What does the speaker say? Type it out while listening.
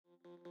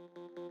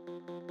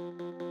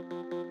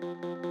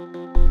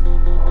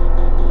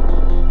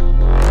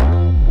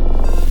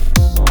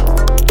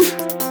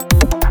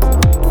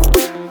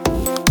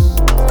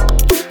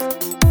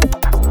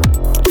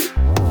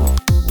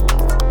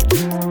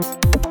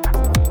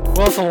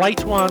Well, it's a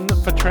late one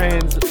for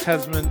Trans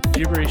Tasman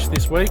Gibberish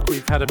this week.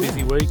 We've had a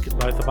busy week,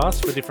 both of us,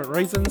 for different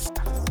reasons.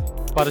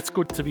 But it's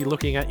good to be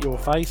looking at your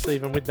face,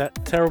 even with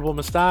that terrible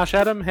moustache.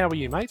 Adam, how are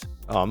you, mate?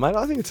 Oh, mate,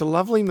 I think it's a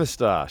lovely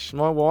moustache.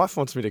 My wife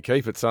wants me to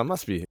keep it, so it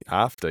must be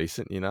half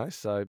decent, you know.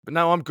 So, but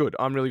no, I'm good.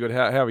 I'm really good.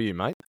 How are you,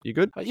 mate? You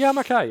good? Yeah, I'm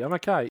okay. I'm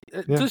okay.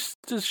 Yeah.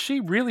 Does she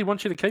really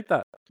want you to keep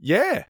that?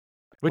 Yeah.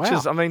 Which Wow.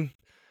 is, I mean,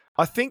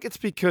 I think it's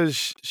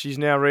because she's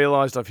now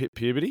realised I've hit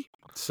puberty.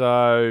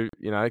 So,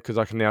 you know, because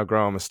I can now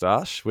grow a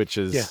moustache, which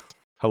is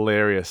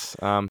hilarious.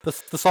 The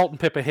salt and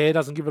pepper hair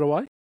doesn't give it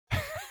away?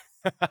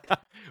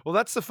 Well,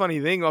 that's the funny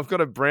thing. I've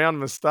got a brown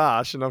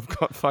moustache and I've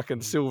got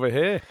fucking silver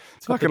hair.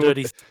 It's like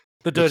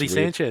the dirty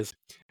Sanchez.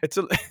 It's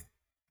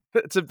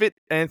a bit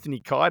Anthony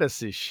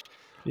Kiedis-ish,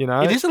 you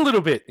know. It is a little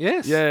bit,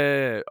 yes.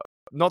 Yeah.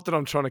 Not that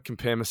I'm trying to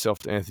compare myself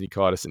to Anthony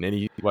Kiedis in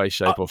any way,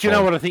 shape, or form. Do you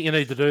know what I think you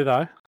need to do,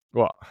 though?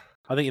 What?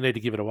 I think you need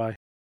to give it away.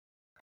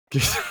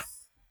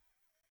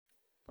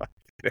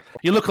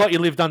 You look like you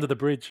lived under the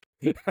bridge.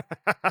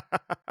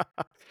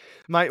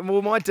 Mate,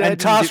 well, my dad... And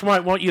Tash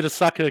won't want you to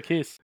suck her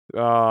kiss.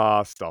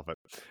 Oh, stop it.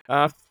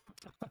 Well,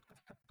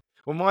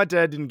 my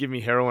dad didn't give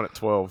me heroin at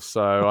 12,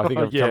 so I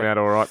think I've come out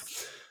all right.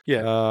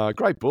 Yeah.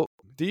 Great book.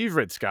 You've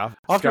read Scar.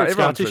 I've read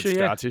Scar Tissue, Tissue,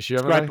 Scar Tissue,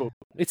 it's a great book.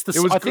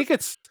 I think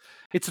it's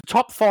a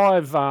top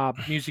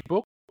 5 music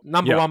book.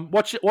 Number one.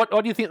 What do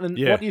you think?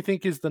 What do you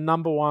think is the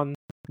number one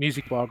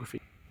music biography?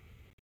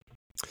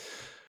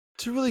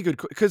 It's a really good,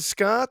 because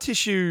Scar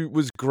Tissue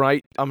was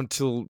great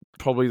until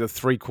probably the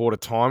 3/4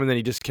 time, and then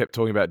he just kept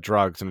talking about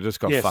drugs, and it just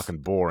got fucking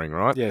boring,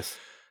 right? Yes.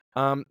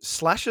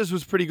 Slashes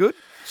was pretty good.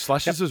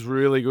 Slashes was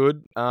really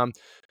good. I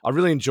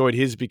really enjoyed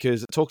his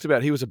because it talked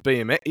about he was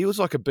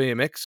like a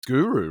BMX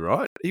guru,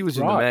 right? He was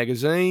in the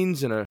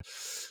magazines and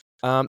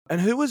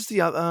who was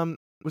the other?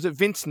 Was it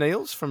Vince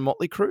Neils from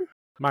Motley Crue?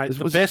 Mate,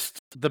 that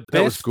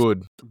was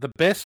good. The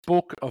best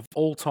book of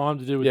all time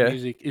to do with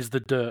music is The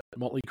Dirt,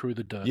 Motley Crue,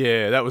 The Dirt.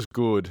 Yeah, that was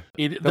good.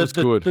 That was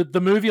good.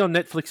 The movie on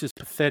Netflix is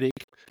pathetic,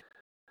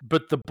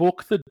 but the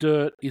book, The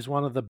Dirt, is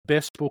one of the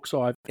best books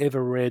I've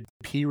ever read,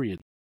 period.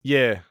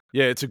 Yeah,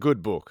 it's a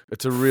good book.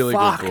 It's a really good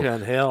book.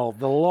 Fucking hell,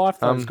 the life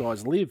those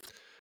guys lived.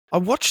 I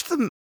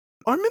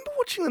remember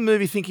watching the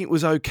movie thinking it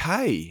was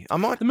okay. I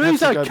might The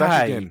movie's have to okay. go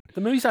back again.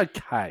 The movie's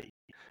okay.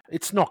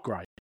 It's not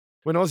great.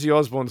 When Ozzy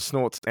Osbourne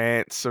snorts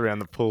ants around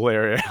the pool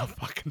area, how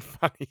fucking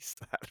funny is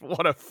that?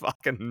 What a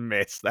fucking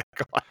mess that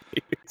guy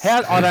is.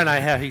 I don't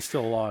know how he's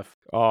still alive.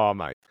 Oh,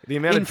 mate. The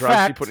amount of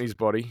drugs he put in his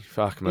body,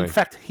 fuck me. In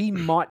fact, he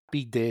might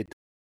be dead.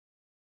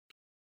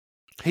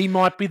 He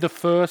might be the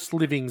first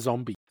living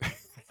zombie.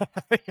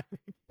 I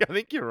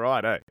think you're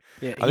right, eh?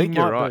 Yeah, I think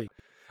you're right.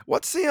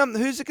 What's the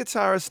who's the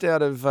guitarist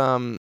out of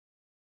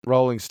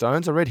Rolling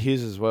Stones? I read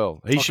his as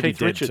well. He should be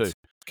dead too.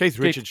 Keith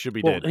Richards should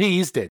be dead. He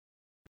is dead.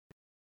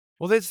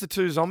 Well, there's the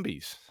two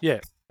zombies.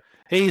 Yeah,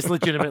 he is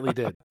legitimately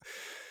dead.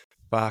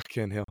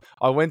 Fucking hell!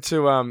 I went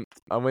to.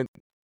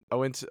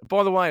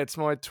 By the way, it's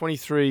my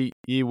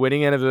 23-year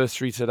wedding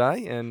anniversary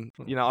today, and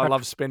you know I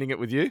love spending it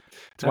with you.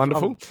 It's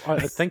wonderful.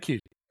 Thank you.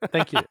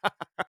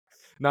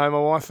 No, my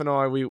wife and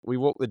I we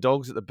walk the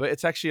dogs at the beach.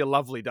 It's actually a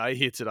lovely day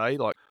here today,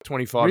 like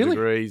 25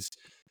 degrees,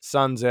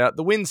 sun's out.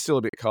 The wind's still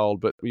a bit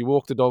cold, but we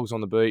walked the dogs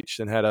on the beach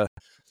and had a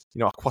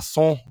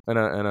croissant and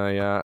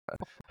a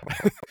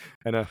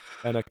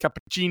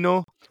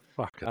cappuccino.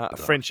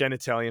 French and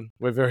Italian.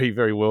 We're very,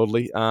 very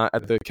worldly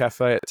at the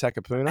cafe at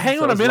Takapuna. Hang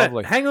on a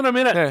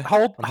minute. Yeah.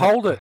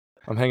 Hold it.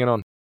 I'm hanging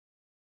on.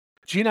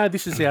 Do you know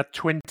this is our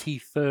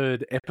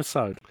 23rd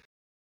episode?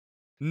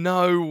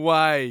 No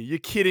way. You're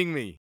kidding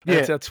me.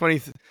 That's our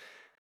 20th.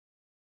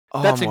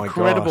 Oh, that's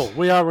incredible. Gosh.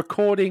 We are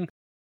recording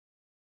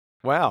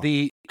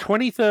the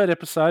 23rd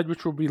episode,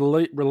 which will be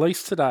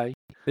released today.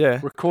 Yeah.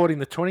 Recording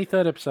the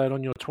 23rd episode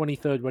on your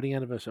 23rd wedding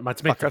anniversary.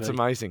 Mate, that's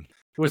amazing.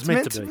 It was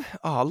meant to be.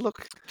 Oh,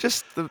 look.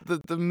 Just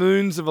the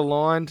moons have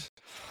aligned.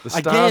 The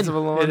stars have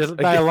aligned.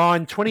 They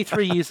aligned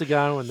 23 years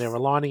ago, and they're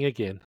aligning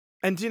again.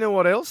 And do you know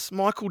what else?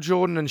 Michael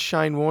Jordan and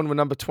Shane Warne were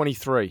number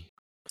 23.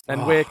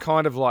 And we're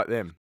kind of like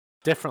them.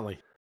 Definitely.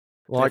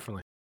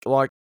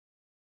 Like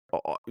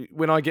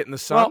when I get in the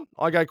sun,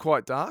 I go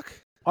quite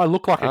dark. I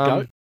look like a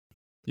goat.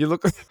 You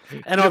look,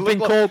 and I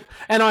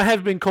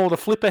have been called a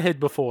flipperhead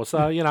before.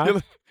 So you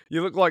know,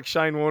 you look like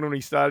Shane Warne when he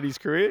started his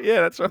career.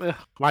 Yeah, that's right,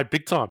 mate.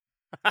 Big time.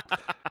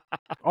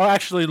 I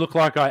actually look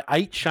like I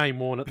ate Shane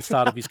Warne at the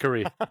start of his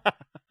career.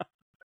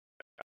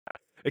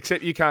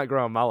 Except you can't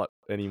grow a mullet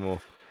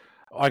anymore.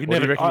 I can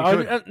never.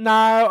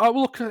 No,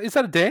 look. Is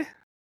that a dare? Are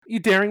you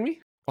daring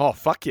me? Oh,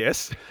 fuck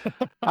yes.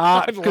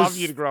 I'd love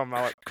you to grow a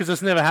mullet. Because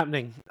it's never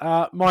happening.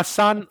 My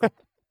son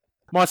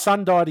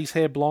dyed his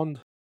hair blonde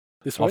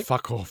this week. Oh,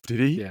 fuck off. Did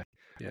he? Yeah.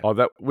 Oh,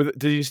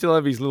 did he still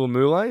have his little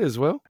mullet as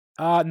well?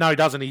 No, he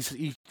doesn't.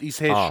 His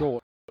hair's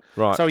short.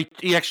 Right. So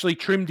he actually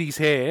trimmed his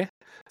hair.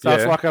 So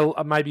it's like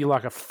maybe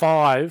like a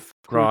 5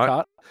 crew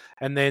cut,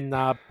 and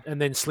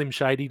then slim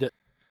shadied it.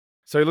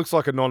 So he looks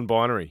like a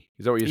non-binary.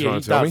 Is that what you're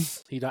trying to tell me?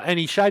 He does. And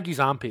he shaved his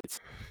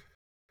armpits.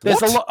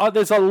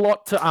 There's a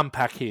lot to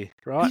unpack here,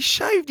 right? He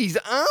shaved his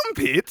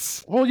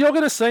armpits. Well, you're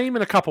going to see him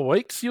in a couple of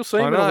weeks. You'll see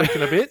him in a week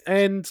and a bit,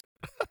 and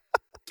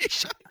he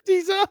shaved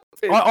his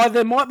armpits.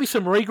 There might be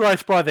some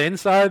regrowth by then,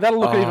 so that'll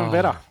look even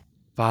better.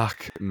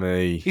 Fuck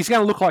me. He's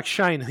going to look like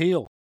Shane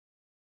Heel.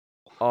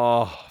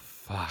 Oh,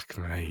 fuck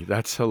me.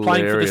 That's hilarious.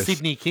 Playing for the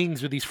Sydney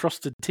Kings with his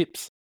frosted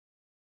tips.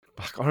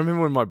 Fuck, I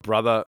remember when my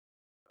brother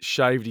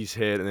shaved his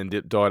head and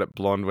then dyed it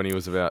blonde when he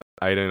was about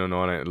 18 or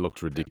 19. It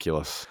looked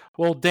ridiculous.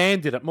 Well,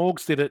 Dan did it.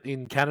 Morgs did it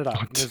in Canada.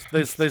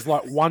 There's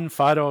like one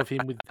photo of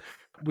him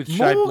with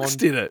shaved blonde.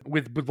 Did it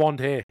with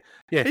blonde hair.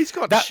 Yeah, he's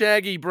got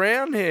shaggy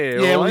brown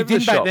hair. Yeah, well, he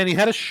did back then. He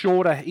had a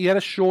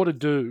shorter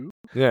do.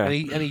 Yeah,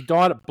 and he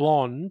dyed it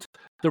blonde.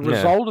 The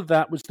result of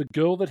that was the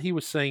girl that he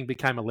was seeing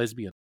became a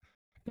lesbian,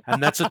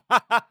 and that's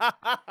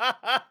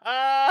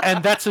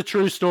a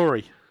true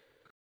story.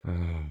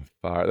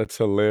 Oh, that's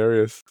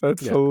hilarious.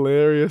 That's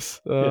hilarious.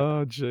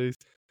 Oh, jeez.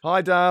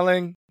 Hi,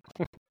 darling.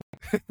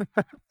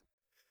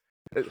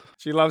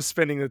 She loves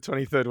spending the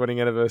 23rd wedding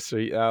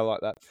anniversary like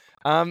that.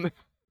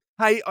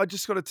 Hey, I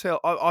just got to tell,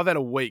 I've had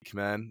a week,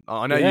 man.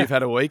 I know you've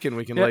had a week, and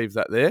we can leave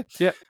that there.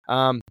 Yeah.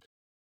 I'm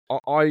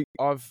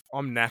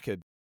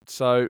knackered.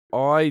 So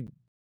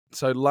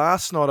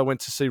last night I went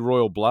to see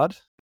Royal Blood,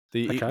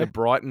 the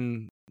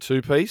Brighton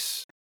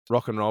 2-piece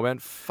rock and roll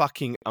band.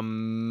 Fucking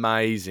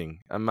amazing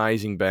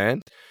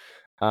band.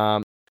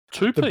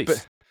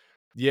 2-piece.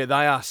 Yeah,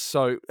 they are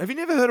so. Have you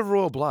never heard of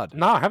Royal Blood?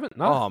 No, I haven't.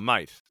 No. Oh,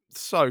 mate,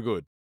 so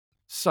good.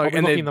 So I'll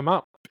be looking them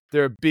up.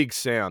 They're a big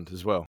sound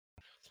as well.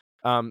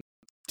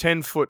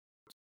 10-foot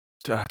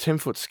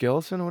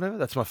skeleton or whatever.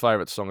 That's my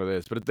favourite song of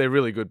theirs. But they're a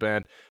really good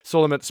band.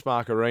 Saw them at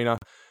Spark Arena.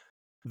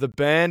 The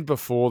band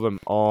before them,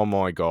 oh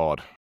my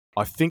God.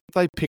 I think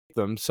they picked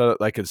them so that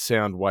they could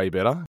sound way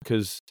better,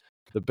 because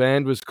the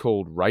band was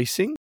called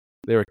Racing.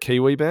 They're a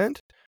Kiwi band.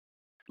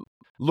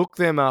 Look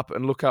them up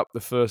and look up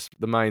the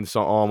main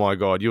song. Oh my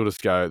God, you'll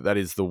just go, that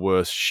is the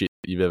worst shit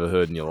you've ever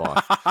heard in your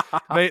life.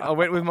 I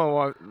went with my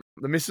wife.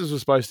 The missus was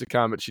supposed to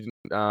come, but she didn't.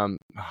 I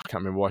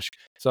can't remember why.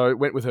 So I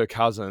went with her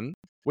cousin.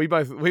 We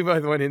both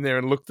went in there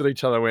and looked at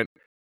each other and went,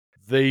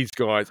 these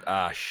guys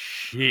are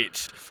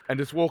shit, and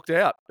just walked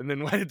out, and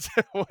then waited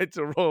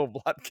till Royal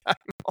Blood came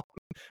on.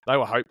 They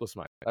were hopeless,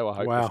 mate. They were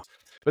hopeless. Wow.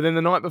 But then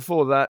the night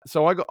before that,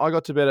 so I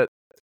got to bed at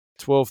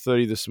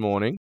 12:30 this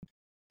morning.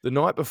 The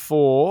night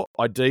before,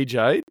 I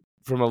DJ'd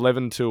from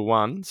 11 till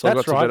 1. So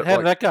that's I got right. To bed at How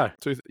did that go?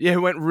 Yeah,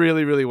 it went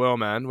really, really well,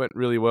 man. Went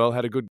really well.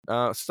 Had a good.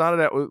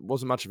 Started out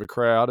wasn't much of a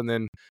crowd, and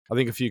then I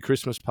think a few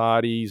Christmas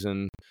parties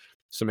and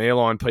some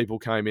airline people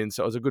came in.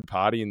 So it was a good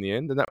party in the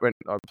end, and I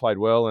played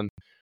well, and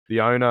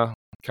the owner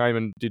came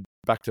and did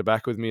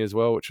back-to-back with me as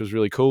well, which was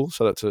really cool.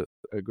 So that's a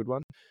good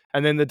one.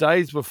 And then the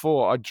days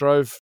before, I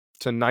drove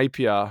to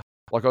Napier.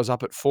 Like I was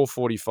up at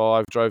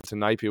 4:45, drove to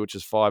Napier, which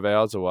is 5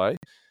 hours away,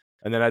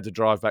 and then I had to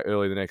drive back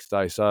early the next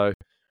day. So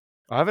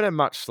I haven't had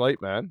much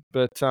sleep, man,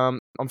 but I'm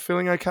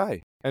feeling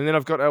okay. And then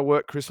I've got our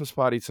work Christmas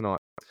party tonight.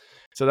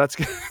 So that's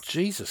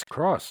Jesus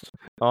Christ.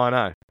 I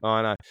know.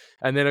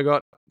 And then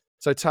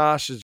so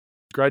Tash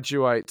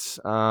graduates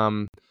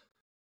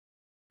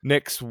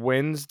next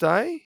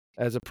Wednesday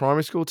as a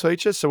primary school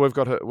teacher. So we've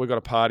got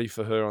a party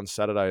for her on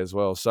Saturday as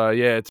well. So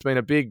yeah, it's been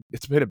a big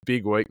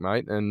week,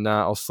 mate. And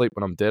I'll sleep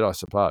when I'm dead, I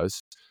suppose.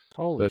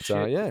 Holy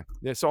shit!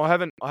 Yeah. So I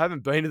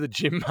haven't been to the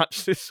gym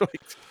much this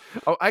week.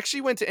 I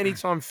actually went to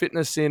Anytime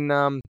Fitness in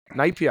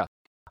Napier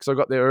because I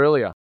got there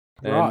earlier.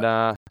 Right.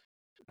 And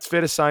it's fair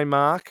to say,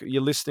 Mark,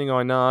 you're listening.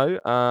 I know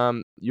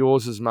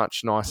yours is much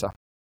nicer.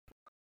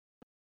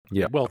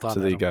 Yeah. Well done. So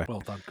there you go.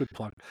 Well done. Good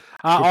plug.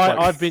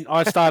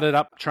 I started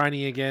up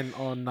training again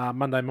on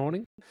Monday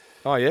morning.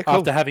 Oh yeah. Cool.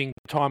 After having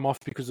time off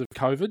because of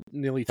COVID,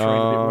 nearly 3 and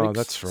a bit weeks. Oh,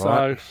 that's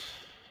right. So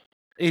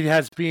it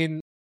has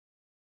been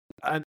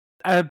an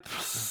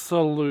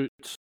absolute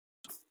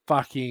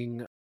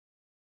fucking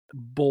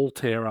ball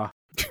terror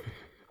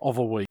of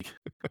a week.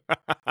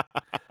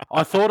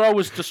 I thought I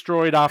was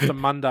destroyed after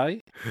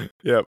Monday.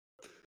 Yep.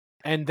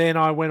 And then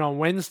I went on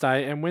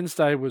Wednesday, and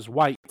Wednesday was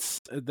weights.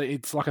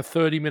 It's like a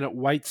 30-minute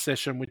weight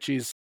session, which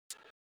is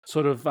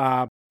sort of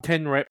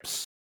 10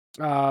 reps,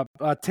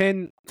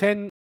 10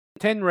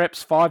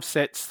 reps, 5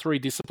 sets, 3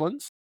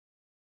 disciplines.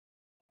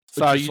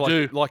 So you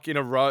do like in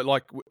a row,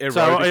 like aerobically.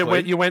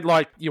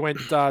 So you went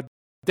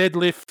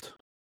deadlift,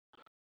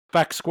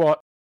 back squat,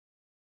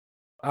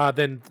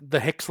 then the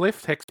hex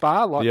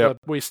bar, where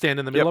you stand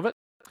in the middle of it.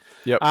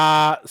 Yep.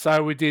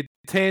 So we did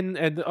 10,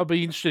 and I'll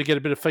be interested to get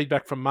a bit of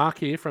feedback from Mark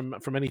here from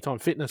Anytime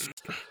Fitness.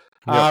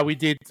 We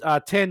did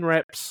 10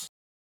 reps,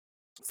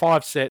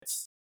 5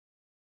 sets,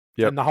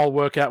 and the whole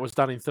workout was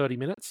done in 30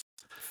 minutes.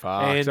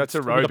 Fuck, and that's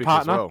aerobic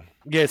as well.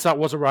 Yeah, so it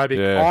was aerobic.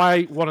 Yeah.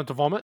 I wanted to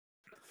vomit.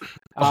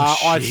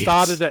 I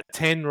started at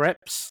 10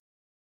 reps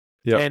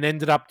and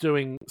ended up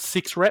doing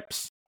 6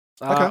 reps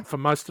for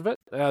most of it,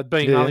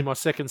 being only my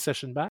second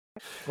session back.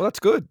 Well, that's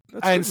good.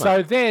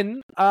 So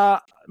then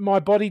my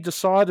body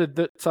decided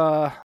that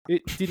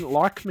it didn't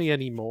like me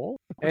anymore.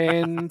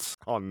 And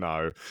oh,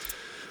 no.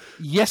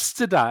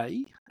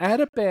 Yesterday, at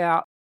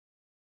about,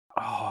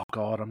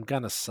 I'm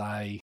going to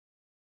say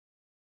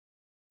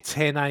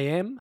 10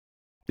 a.m.,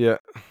 Yeah.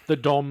 the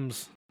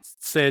DOMs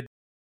said,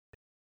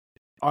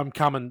 I'm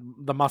coming,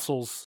 the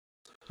muscles.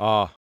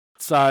 Oh.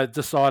 So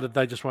decided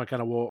they just weren't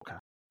going to walk.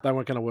 They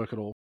weren't going to work at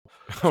all.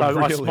 So Oh,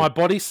 really? my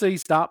body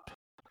seized up.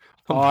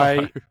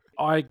 Oh,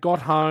 I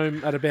got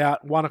home at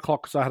about 1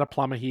 o'clock because I had a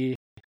plumber here.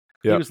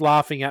 Yep. He was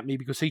laughing at me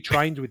because he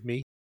trained with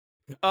me.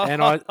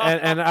 And I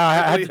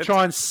had to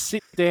try and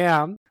sit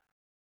down.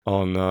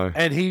 Oh no!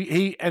 And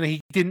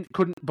he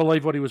couldn't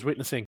believe what he was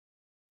witnessing.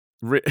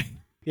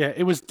 Yeah,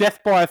 it was death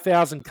by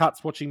 1,000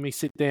 cuts watching me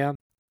sit down.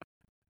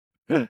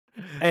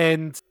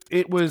 And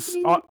it was,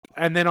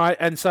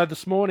 so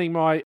this morning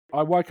I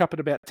woke up at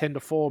about 10 to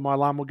 4. My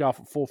alarm would go off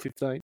at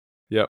 4:15.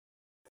 Yep.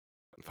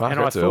 Fuck,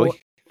 and that's I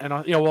early. I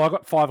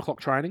got 5 o'clock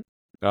training.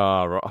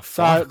 Oh, right.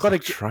 So I've got to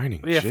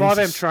training. Yeah, Jesus. 5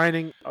 a.m.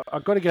 training.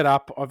 I've got to get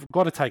up. I've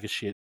got to take a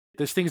shit.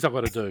 There's things I've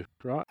got to do,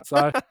 right?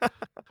 So,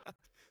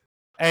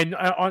 and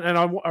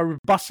I was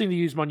busting to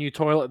use my new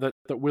toilet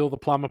that Will the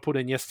plumber put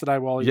in yesterday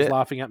while he was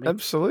laughing at me.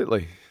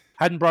 Absolutely.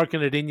 Hadn't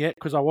broken it in yet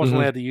because I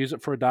wasn't allowed to use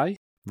it for a day.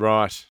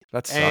 Right.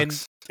 That sucks.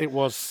 And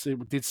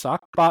it did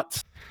suck.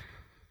 But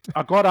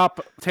I got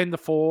up 10 to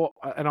 4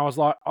 and I was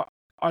like,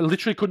 I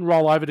literally couldn't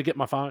roll over to get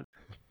my phone.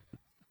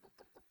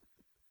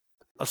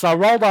 So I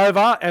rolled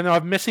over and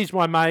I've messaged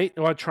my mate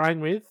who I train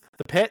with,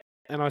 the pet,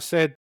 and I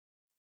said,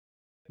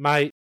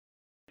 mate,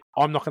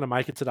 I'm not going to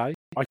make it today.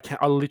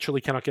 I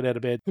literally cannot get out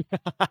of bed.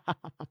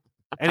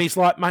 And he's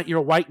like, mate, you're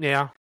awake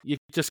now. You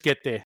just get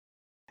there.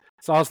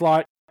 So I was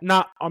like,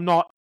 nah, I'm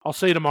not. I'll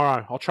see you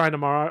tomorrow. I'll train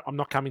tomorrow. I'm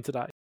not coming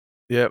today.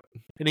 Yep.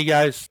 And he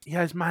goes,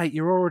 mate,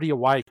 you're already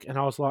awake. And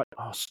I was like,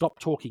 oh, stop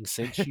talking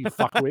sense, you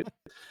fuckwit.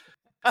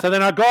 So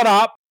then I got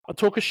up, I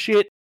took a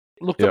shit,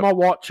 looked at my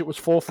watch. It was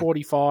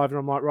 4:45, and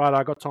I'm like, right,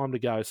 I got time to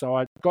go. So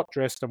I got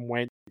dressed and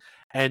went,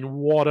 and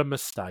what a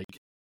mistake.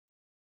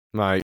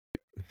 Mate.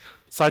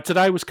 So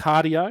today was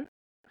cardio.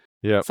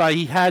 Yeah. So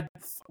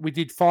we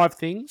did 5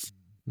 things.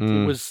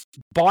 It was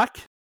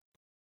bike,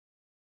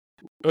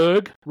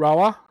 erg,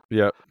 rower.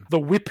 Yep. The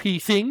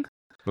whippy thing.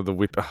 The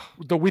whip.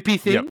 The whippy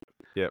thing.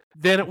 Yep.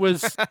 Then it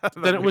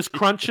was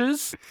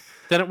crunches.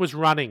 Then it was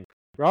running.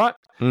 Right.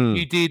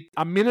 You did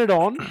a minute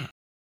on.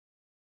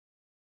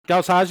 Go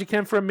as hard as you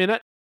can for a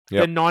minute.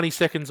 Yep. Then 90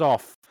 seconds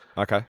off.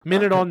 Okay.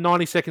 Minute on,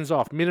 90 seconds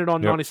off. Minute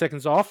on, 90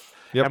 seconds off.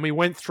 Yep. And we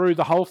went through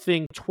the whole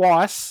thing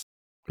twice.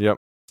 Yep.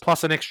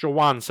 Plus an extra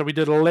one. So we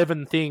did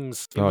 11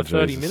 things in the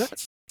 30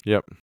 minutes.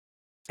 Yep.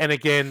 And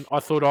again, I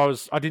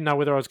didn't know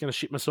whether I was going to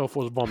shit myself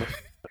or vomit.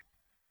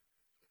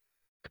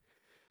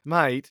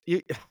 Mate,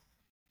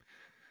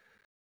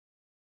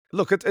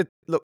 look,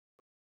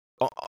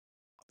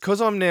 because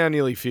I'm now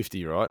nearly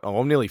 50, right? Oh,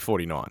 I'm nearly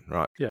 49,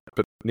 right? Yeah.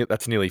 But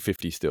that's nearly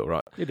 50 still,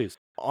 right? It is.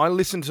 I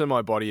listen to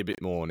my body a bit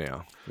more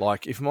now.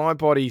 Like, if my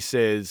body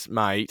says,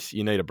 mate,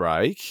 you need a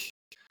break,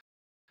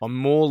 I'm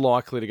more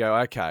likely to go,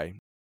 okay,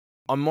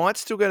 I might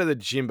still go to the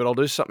gym, but I'll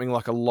do something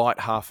like a light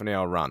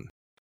half-an-hour run.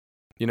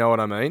 You know what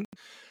I mean?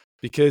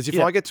 Because if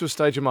I get to a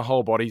stage where my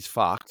whole body's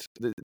fucked,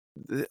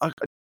 I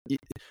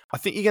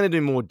think you're going to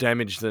do more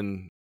damage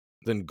than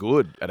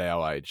good at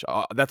our age.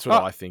 That's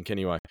what I think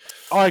anyway.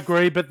 I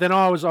agree, but then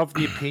I was of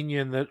the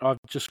opinion that I've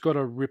just got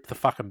to rip the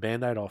fucking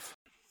Band-Aid off.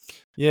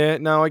 Yeah,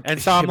 no.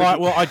 So I'm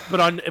like,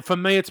 for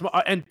me, it's...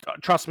 And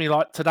trust me,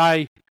 like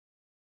today,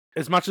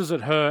 as much as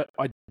it hurt,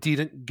 I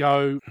didn't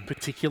go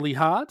particularly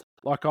hard.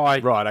 Like I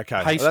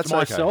paced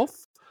myself. Okay.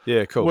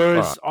 Yeah, cool.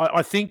 Whereas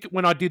I think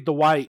when I did the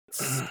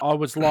weights, I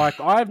was like,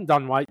 I haven't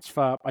done weights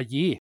for a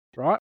year,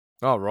 right?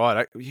 Oh,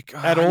 right.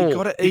 At all. You've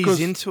got to ease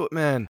into it,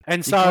 man.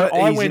 And so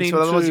I went into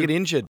it, otherwise you get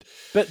injured.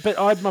 But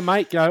I had my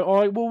mate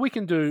go, we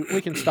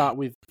can start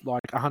with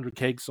like 100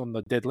 kegs on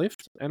the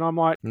deadlift. And I'm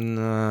like,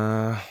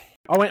 nah.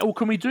 I went,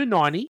 can we do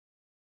 90?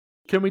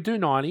 Can we do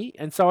 90?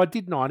 And so I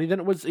did 90. Then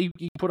it was, he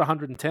put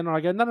 110. And I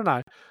go,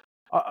 no.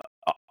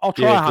 I'll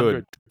try 100.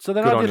 Good. So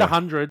then good I did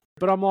 100.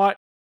 But I'm like,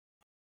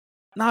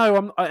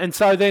 no. And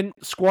so then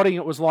squatting,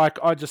 it was like,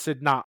 I just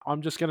said, nah,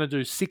 I'm just going to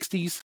do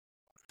 60s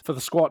for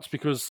the squats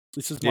because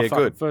this is my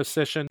fucking first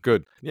session.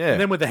 Good. Yeah.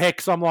 And then with the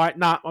hex, I'm like,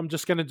 nah, I'm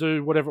just going to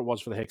do whatever it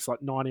was for the hex,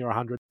 like 90 or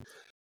 100.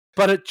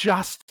 But it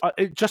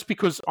just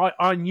because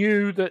I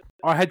knew that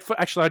I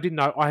didn't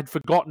know, I had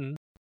forgotten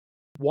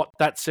what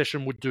that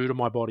session would do to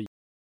my body.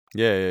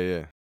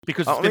 Yeah.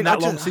 Because it's been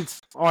that long since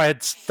I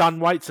had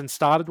done weights and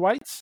started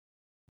weights.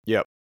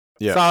 Yep.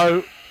 Yeah.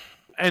 So,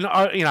 and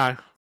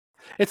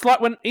it's like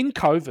when in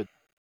COVID,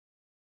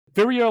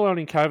 very early on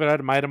in COVID, I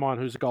had a mate of mine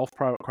who's a golf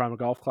pro at Cromer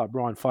Golf Club,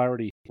 Ryan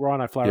O'Flaherty.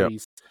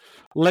 He's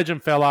a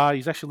legend fella.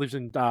 He actually lives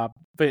in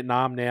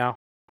Vietnam now.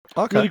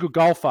 Okay. Really good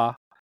golfer.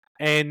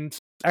 And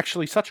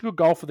actually such a good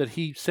golfer that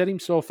he set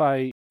himself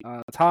a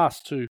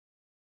task to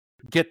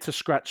get to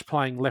scratch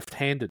playing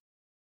left-handed.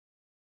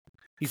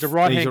 He's a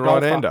right-hand golfer.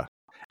 Right-hander.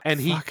 And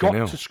he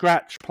got to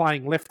scratch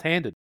playing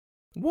left-handed.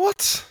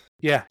 What?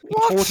 Yeah.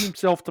 He taught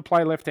himself to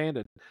play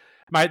left-handed.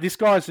 Mate, this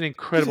guy's an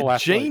incredible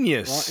athlete.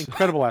 Genius. Right?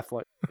 Incredible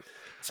athlete.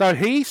 So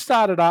he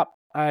started up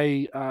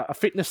a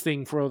fitness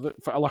thing for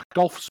like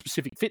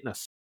golf-specific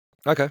fitness.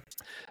 Okay.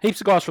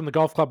 Heaps of guys from the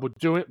golf club would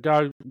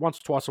go once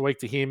or twice a week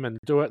to him and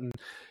do it. And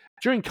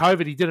during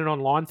COVID, he did an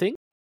online thing.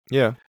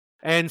 Yeah.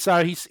 And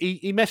so he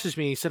messaged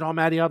me. He said, "Oh,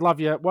 Matty, I'd love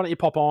you. Why don't you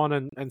pop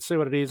on and see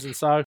what it is?" And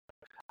so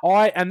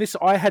I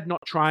had not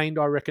trained,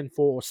 I reckon,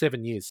 for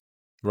 7 years.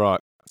 Right.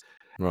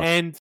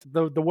 And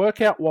the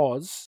workout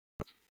was,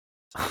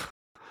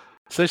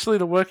 essentially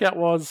the workout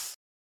was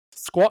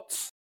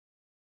squats,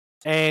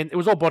 and it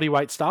was all body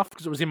weight stuff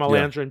because it was in my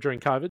lounge room during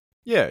COVID.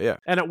 Yeah, yeah.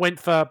 And it went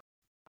for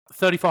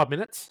 35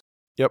 minutes.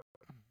 Yep.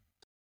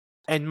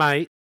 And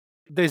mate,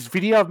 there's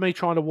video of me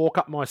trying to walk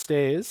up my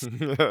stairs.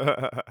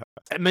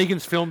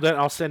 Megan's filmed it.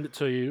 I'll send it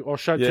to you or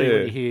show it to you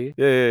when you're here.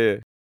 Yeah.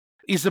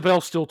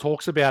 Isabel still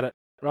talks about it,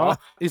 right?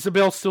 Oh.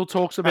 Isabel still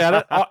talks about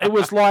it. It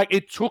was like,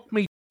 it took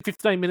me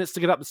 15 minutes to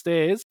get up the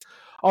stairs.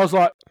 I was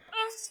like,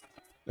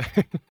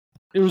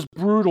 it was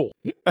brutal.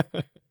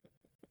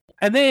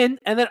 And I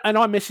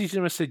messaged him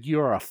and I said,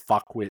 "You're a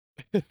fuckwit."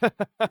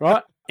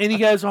 Right? And he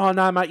goes, "Oh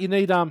no, mate, you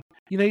need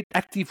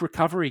active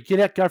recovery. Get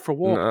out, go for a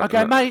walk."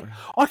 Mate,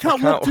 I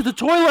can't walk to the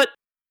toilet.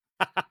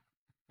 I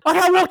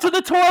can't walk to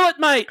the toilet,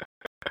 mate.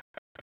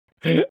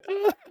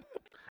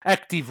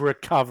 Active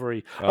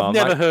recovery. I've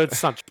never heard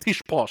such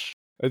pish posh.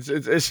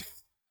 It's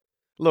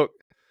look,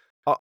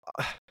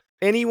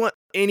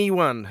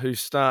 anyone who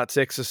starts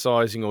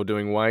exercising or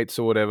doing weights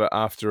or whatever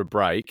after a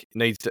break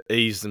needs to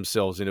ease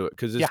themselves into it,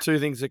 because there's two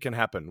things that can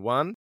happen.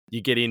 One,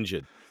 you get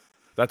injured.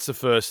 That's the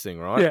first thing,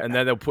 right? Yeah. And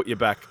then they'll put you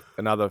back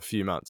another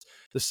few months.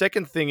 The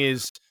second thing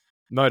is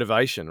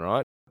motivation,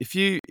 right? If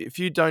you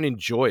don't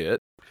enjoy it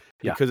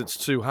because it's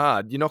too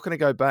hard, you're not going to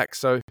go back.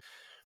 So,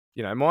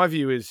 my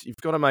view is you've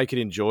got to make it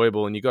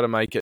enjoyable, and you've got to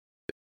make it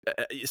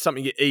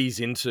something you ease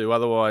into.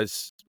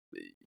 Otherwise,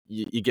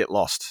 you get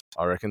lost,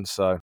 I reckon.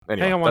 So,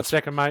 anyway. Hang on one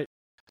second, mate.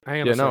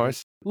 Hang on a second. No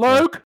worries.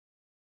 Luke,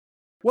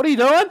 what are you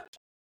doing?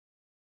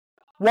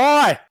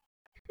 Why?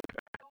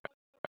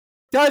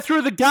 Go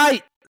through the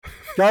gate.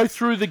 Go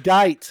through the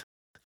gate.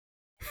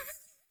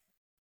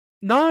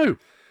 No.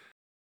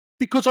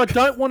 Because I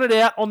don't want it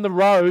out on the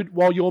road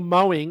while you're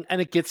mowing and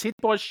it gets hit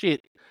by shit.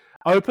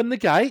 Open the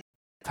gate.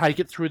 Take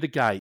it through the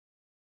gate.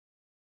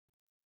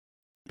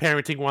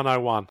 Parenting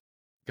 101.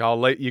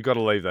 You got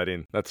to leave that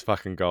in. That's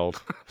fucking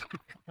gold.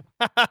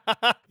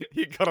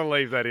 You got to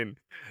leave that in.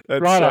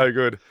 That's so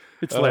good.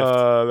 It's left.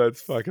 Oh,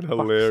 that's fucking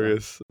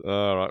hilarious.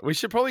 All right. We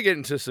should probably get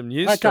into some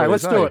news stories. Okay,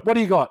 let's do it. What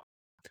do you got?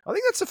 I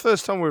think that's the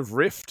first time we've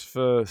riffed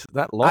for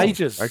that long.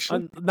 Ages.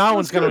 Actually. No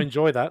one's going to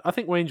enjoy that. I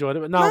think we enjoyed it,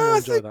 but no one will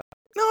enjoy that.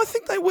 No, I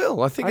think they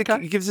will. I think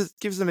it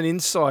gives them an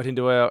insight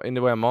into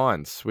our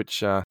minds,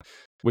 which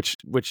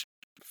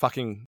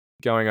fucking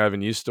going over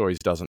news stories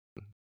doesn't.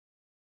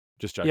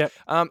 Just joking. Yep.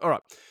 All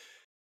right.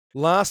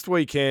 Last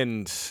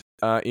weekend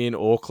in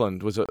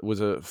Auckland was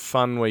a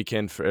fun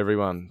weekend for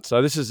everyone.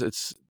 So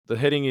the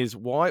heading is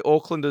why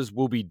Aucklanders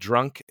will be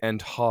drunk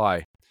and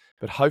high,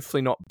 but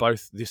hopefully not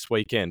both this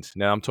weekend.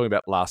 Now I'm talking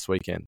about last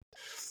weekend.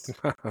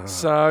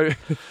 So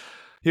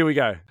here we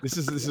go. This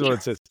is what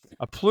it says.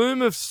 A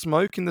plume of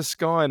smoke in the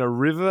sky and a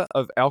river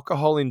of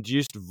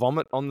alcohol-induced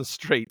vomit on the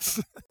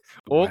streets.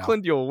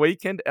 Auckland, your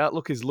weekend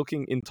outlook is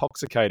looking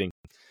intoxicating.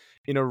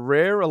 In a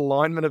rare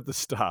alignment of the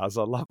stars,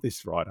 I love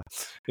this writer.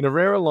 In a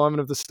rare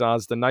alignment of the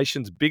stars, the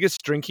nation's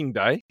biggest drinking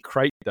day,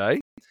 Crate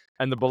Day,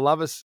 and the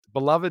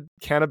beloved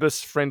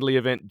cannabis-friendly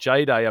event,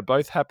 J Day, are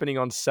both happening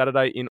on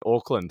Saturday in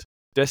Auckland,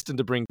 destined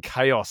to bring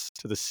chaos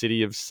to the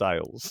city of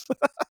sales.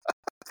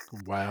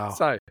 Wow.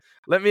 So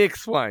let me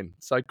explain.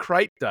 So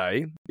Crate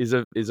Day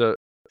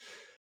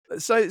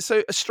so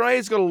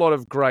Australia's got a lot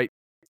of great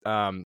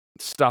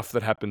stuff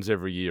that happens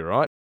every year,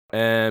 right?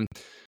 And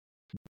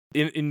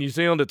in New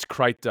Zealand, it's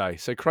Crate Day.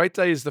 So Crate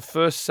Day is the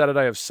first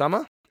Saturday of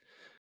summer.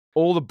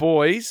 All the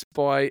boys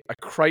buy a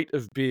crate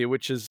of beer,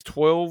 which is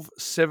 12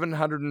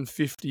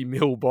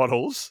 750ml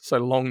bottles, so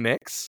long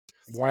necks.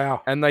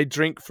 Wow. And they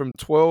drink from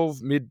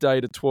 12 midday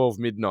to 12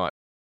 midnight.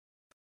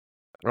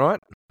 Right?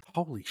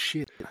 Holy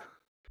shit.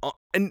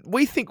 And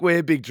we think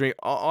we're big drink.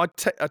 I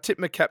tip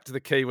my cap to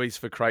the Kiwis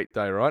for Crate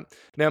Day, right?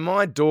 Now,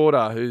 my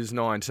daughter, who's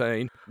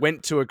 19,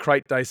 went to a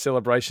Crate Day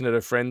celebration at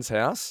her friend's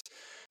house.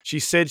 She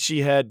said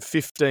she had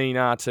 15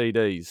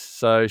 RTDs,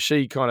 so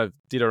she kind of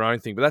did her own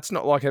thing. But that's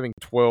not like having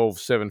 12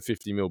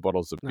 750ml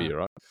bottles of beer,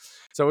 right?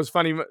 So it was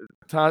funny.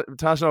 Tash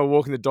and I were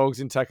walking the dogs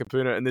in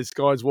Takapuna, and this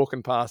guy's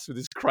walking past with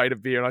this crate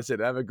of beer, and I said,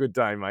 "Have a good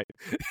day, mate."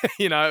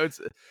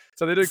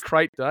 So they do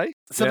Crate Day.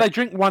 So they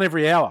drink one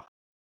every hour?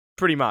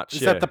 Pretty much,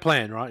 Is that the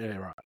plan, right? Yeah,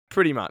 right.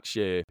 Pretty much,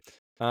 yeah.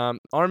 I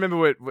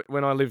remember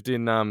when I lived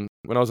in,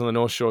 when I was on the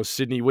North Shore of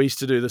Sydney, we used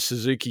to do the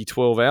Suzuki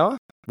 12-hour,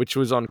 which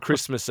was on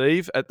Christmas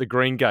Eve at the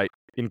Green Gate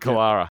in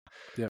Killara.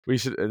 Yeah.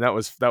 And that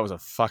was a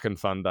fucking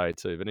fun day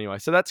too. But anyway,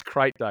 so that's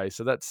Crate Day.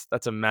 So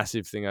that's a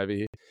massive thing over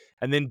here.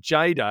 And then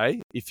J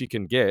Day, if you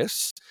can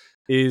guess,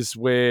 is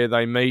where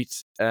they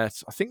meet I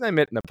think they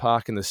met in a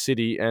park in the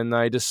city, and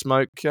they just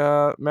smoke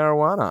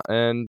marijuana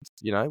and,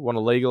 want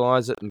to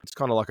legalize it. And it's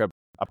kind of like a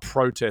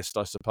protest,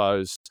 I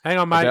suppose. Hang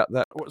on, mate. About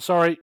that.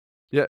 Sorry.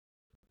 Yeah.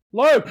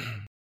 Luke.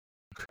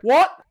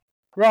 What?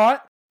 Right.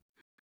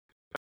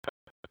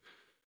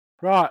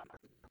 Right.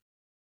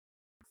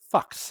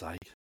 Fuck's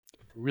sake.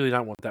 Really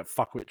don't want that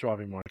fuckwit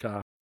driving my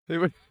car.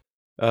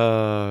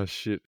 Oh,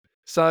 shit.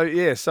 So,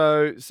 yeah,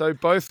 so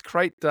both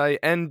Crate Day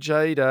and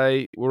J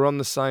Day were on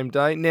the same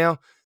day. Now,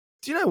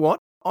 do you know what?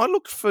 I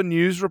looked for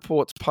news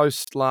reports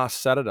post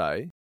last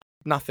Saturday.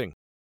 Nothing.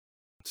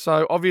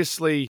 So,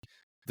 obviously,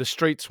 the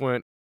streets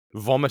weren't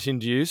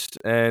vomit-induced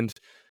and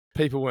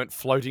people weren't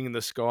floating in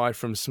the sky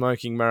from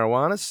smoking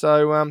marijuana.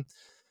 So,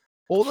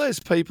 all those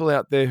people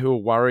out there who are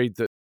worried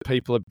that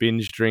people are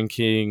binge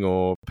drinking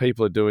or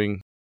people are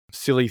doing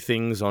silly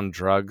things on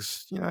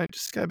drugs,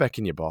 just go back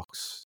in your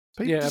box.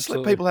 Just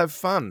let people have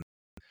fun.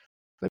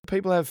 Let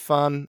people have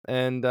fun.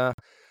 And I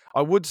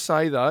would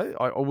say, though,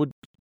 I would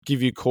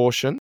give you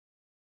caution.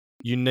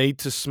 You need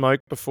to smoke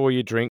before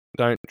you drink.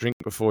 Don't drink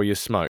before you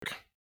smoke.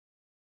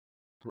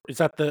 Is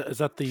that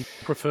the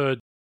preferred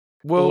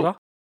Well, order?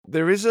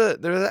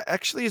 there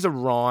actually is a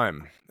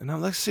rhyme. And now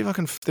let's see if I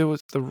can. There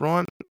was the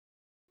rhyme.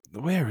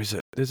 Where is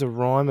it? There's a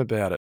rhyme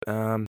about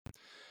it.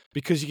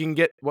 Because you can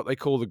get what they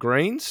call the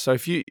greens. So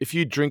if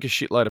you drink a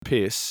shitload of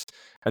piss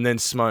and then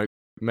smoke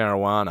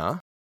marijuana,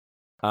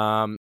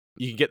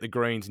 you can get the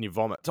greens and you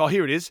vomit. So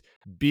here it is.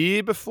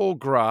 Beer before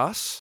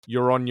grass,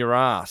 you're on your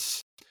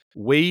ass.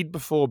 Weed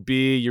before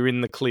beer, you're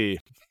in the clear.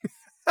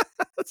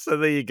 So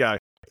there you go.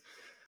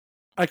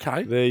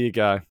 Okay. There you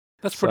go.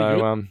 That's pretty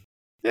good.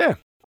 Yeah,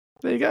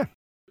 there you go.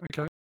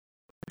 Okay.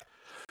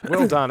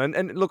 Well done.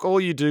 And look,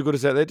 all you do good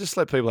is out there, just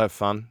let people have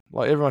fun.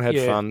 Like everyone had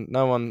fun.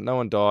 No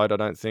one died, I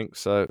don't think.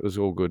 So it was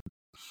all good.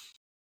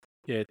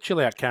 Yeah, chill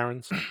out,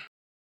 Karens.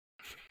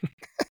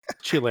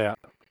 Chill out.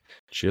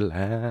 Chill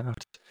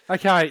out.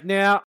 Okay,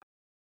 now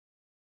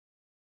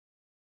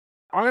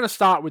I'm going to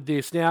start with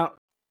this. Now,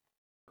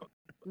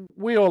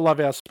 we all love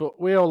our sport.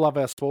 We all love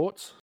our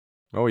sports.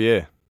 Oh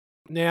yeah.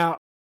 Now,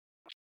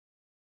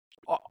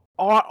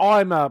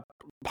 I'm a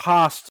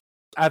past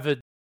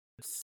avid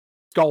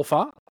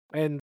golfer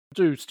and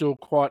do still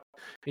quite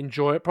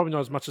enjoy it. Probably not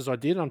as much as I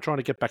did. I'm trying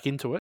to get back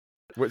into it.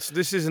 Wait, so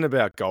this isn't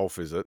about golf,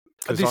 is it?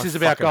 This is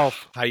about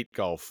golf. Hate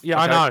golf.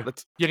 Yeah, okay, I know.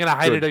 You're going to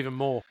hate it even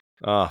more.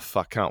 Oh,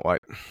 fuck, can't wait.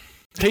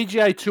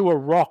 PGA Tour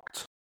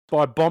rocked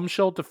by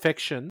bombshell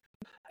defection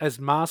as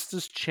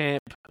Masters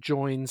champ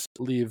joins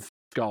Live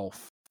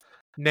Golf.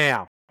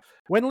 Now,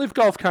 when Live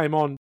Golf came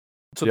on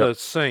to the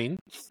scene,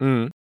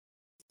 I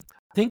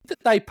think that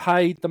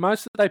the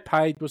most that they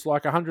paid was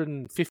like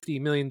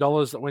 $150 million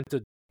that went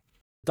to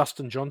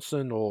Dustin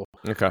Johnson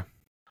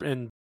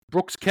and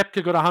Brooks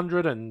Koepka got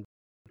 100 and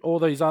all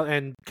these other,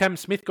 and Cam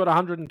Smith got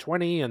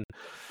 120 and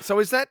so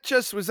was that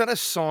a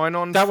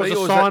sign-on? That was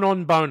a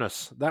sign-on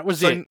bonus. That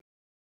was it.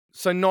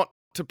 So not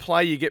to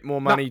play, you get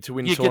more money to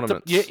win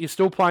tournaments. You're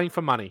still playing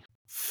for money.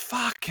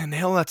 Fucking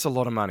hell, that's a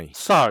lot of money.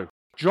 So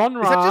John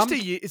Rahm. Is that just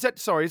a year? Is that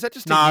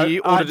just a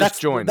year or to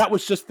just join? That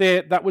was just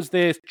their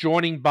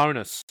joining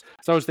bonus.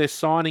 So it was their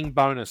signing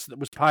bonus that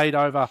was paid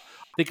over. I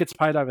think it's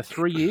paid over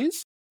 3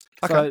 years.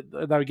 Okay.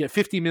 So they would get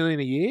 $50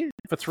 million a year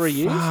for 3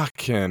 years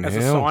as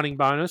a signing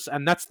bonus,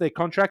 and that's their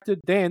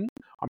contracted. Then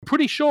I'm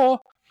pretty sure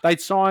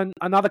they'd sign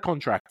another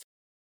contract,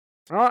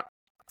 all right?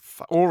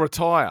 Or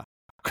retire.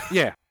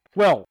 Yeah.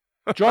 Well,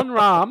 John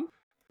Rahm,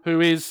 who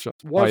has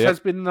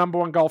been the number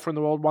one golfer in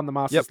the world, won the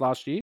Masters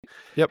last year,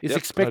 is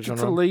expected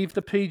to leave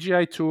the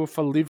PGA Tour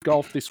for Live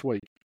Golf this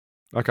week.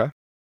 Okay.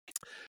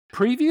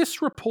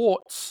 Previous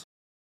reports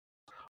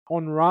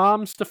on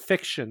Rahm's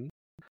defection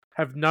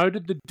have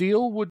noted the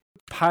deal would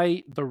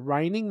pay the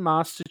reigning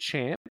Master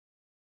champ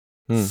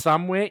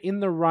somewhere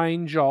in the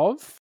range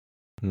of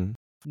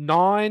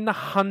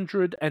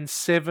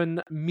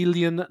 $907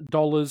 million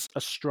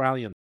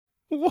Australian.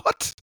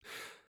 What?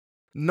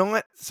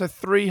 So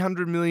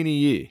 $300 million a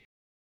year?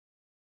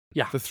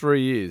 Yeah. For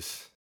 3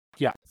 years?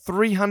 Yeah.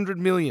 $300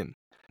 million?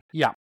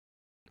 Yeah.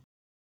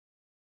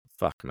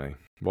 Fuck me.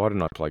 Why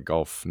didn't I play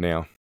golf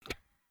now?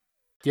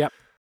 Yep.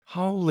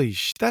 Holy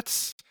shit.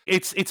 That's...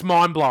 It's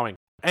mind-blowing.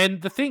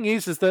 And the thing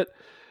is that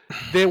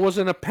there was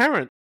an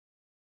apparent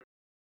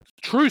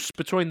truce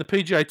between the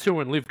PGA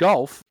Tour and Live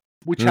Golf,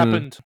 which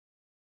happened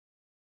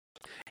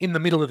in the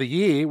middle of the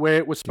year, where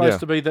it was supposed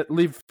to be that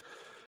Live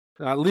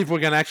were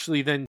going to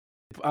actually then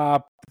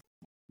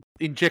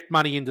inject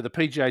money into the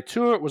PGA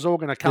Tour. It was all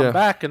going to come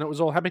back, and it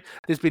was all happening.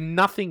 There's been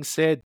nothing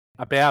said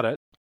about it,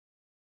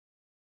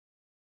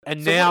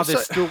 and now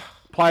there's still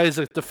players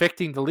are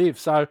defecting to Live.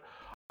 So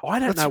I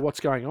don't know what's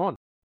going on.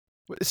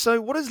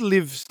 So what does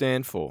Live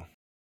stand for?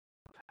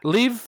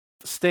 Live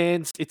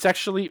stands, it's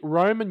actually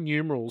Roman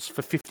numerals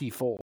for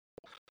 54.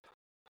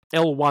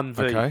 L1V.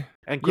 Okay.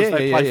 And because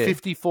they play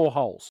 54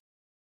 holes.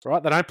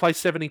 Right? They don't play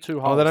 72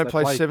 holes. Oh, they don't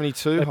play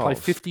 72 holes. They play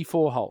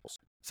 54 holes.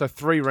 So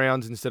 3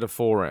 rounds instead of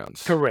 4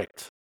 rounds.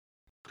 Correct.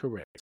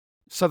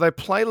 So they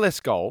play less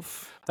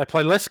golf. They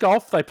play less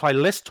golf. They play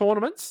less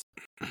tournaments.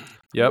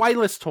 Way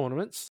less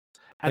tournaments.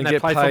 And they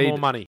play for more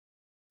money.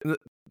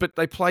 But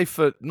they play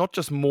for not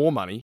just more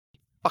money,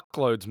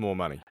 fuckloads more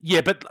money. Yeah,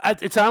 but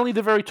it's only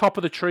the very top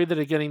of the tree that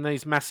are getting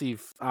these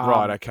massive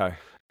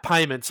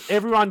payments.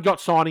 Everyone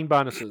got signing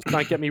bonuses,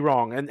 don't get me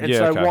wrong. And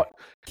what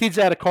kids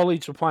out of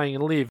college were playing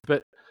in Live,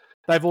 but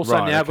they've also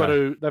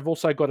Right, they've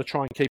also got to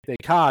try and keep their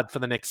card for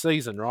the next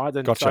season, right?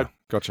 And Gotcha.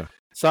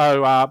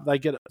 So they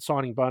get a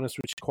signing bonus,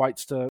 which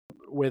equates to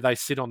where they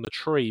sit on the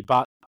tree.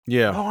 But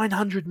Yeah.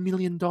 $900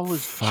 million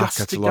Fuck,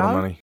 that's a lot of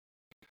money.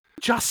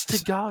 Just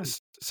to go.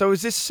 So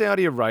is this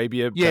Saudi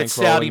Arabia Yeah, bankrolling it's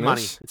Saudi this?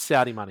 money. It's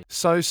Saudi money.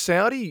 So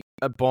Saudi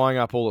are buying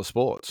up all the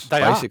sports,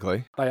 They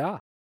basically. They are.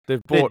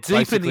 They've bought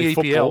They're deep in the EPL.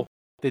 football.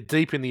 They're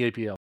deep in the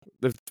EPL.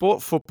 They've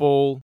bought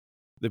football.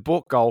 They've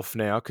bought golf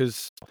now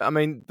because, I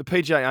mean, the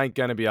PGA ain't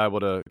going to be able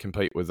to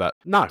compete with that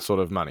sort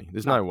of money.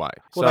 There's no way.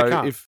 Well, so they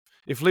can't.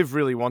 if Liv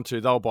really want to,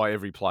 they'll buy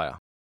every player,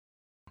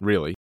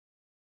 really,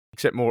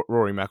 except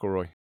Rory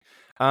McIlroy.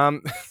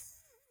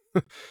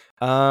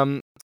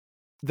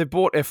 They've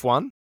bought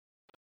F1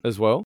 as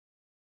well.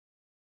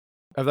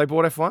 Have they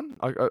bought F1?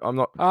 I'm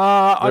not very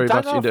I don't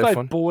much know if into they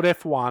F1. bought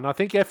F1. I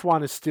think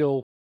F1 is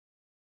still...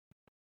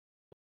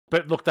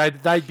 But look, they've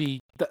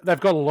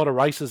got a lot of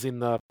races in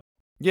that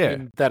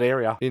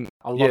area.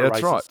 A lot of that's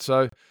races. right.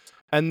 So,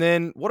 and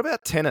then what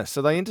about tennis?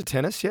 Are they into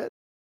tennis yet?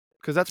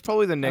 Because that's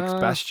probably the next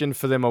bastion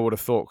for them, I would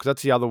have thought, because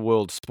that's the other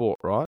world sport,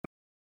 right?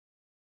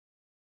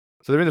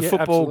 So they're in the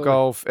football, absolutely.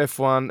 golf,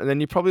 F1, and then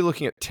you're probably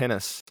looking at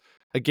tennis.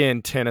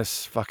 Again,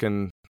 tennis,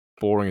 fucking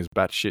boring as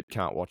batshit.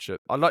 Can't watch it.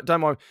 I don't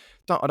mind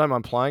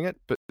playing it,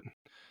 but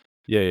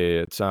yeah.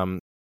 It's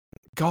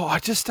golf. I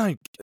just don't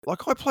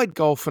like. I played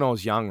golf when I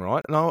was young,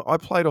 right? And I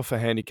played off a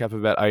handicap of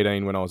about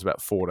 18 when I was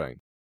about 14.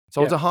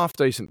 So I was a half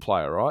decent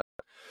player, right?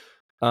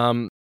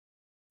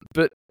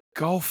 But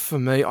golf for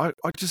me, I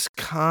just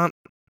can't.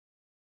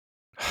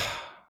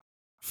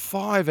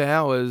 5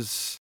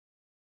 hours.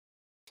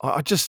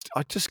 I just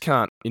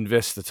can't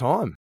invest the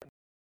time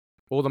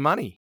or the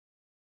money.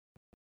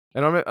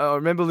 And I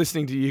remember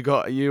listening to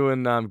you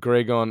and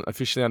Greg on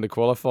Officially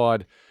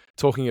Underqualified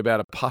talking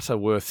about a putter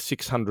worth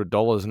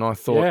 $600, and I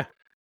thought,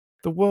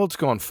 the world's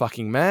gone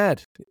fucking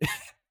mad.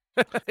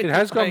 It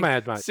has gone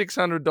mad, mate.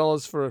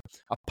 $600 for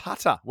a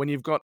putter when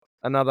you've got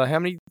another, how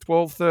many,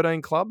 12,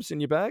 13 clubs in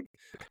your bag?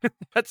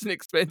 That's an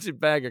expensive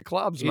bag of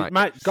clubs, mate.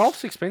 Mate,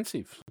 golf's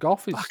expensive.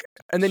 Golf is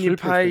and then you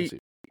pay, expensive.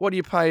 What do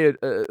you pay,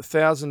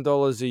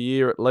 $1,000 a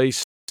year at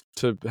least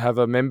to have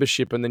a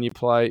membership, and then you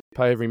pay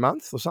every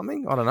month or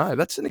something? I don't know.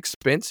 That's an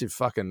expensive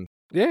fucking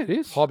it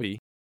is hobby.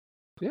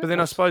 Yeah, but then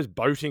I suppose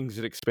boating's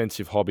an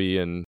expensive hobby,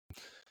 and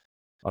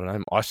I don't know,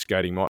 ice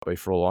skating might be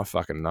for all I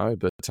fucking know.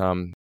 But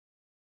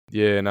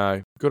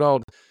good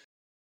old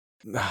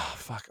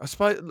fuck. I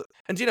suppose,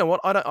 and do you know what?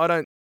 I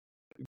don't.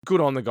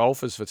 Good on the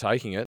golfers for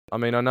taking it. I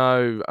mean, I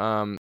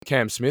know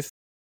Cam Smith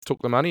took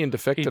the money and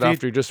defected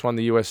after he just won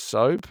the US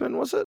Open.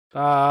 Was it?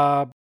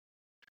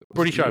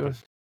 British Open.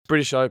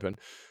 British Open.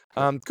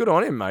 Good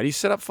on him, mate. He's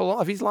set up for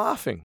life. He's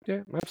laughing.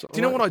 Yeah, absolutely. Do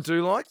you know what I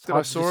do like that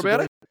I saw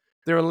about it?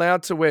 They're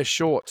allowed to wear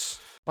shorts.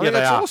 I think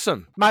that's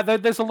awesome.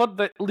 Mate, there's a lot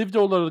that lived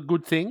all of the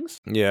good things.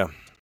 Yeah.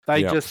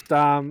 They just,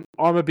 I'm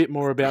a bit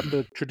more about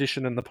the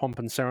tradition and the pomp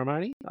and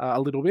ceremony, a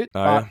little bit.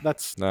 But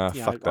that's,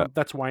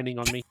 that's waning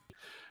on me.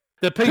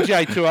 The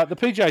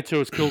PGA Tour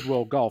has killed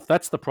world golf.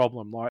 That's the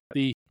problem. Like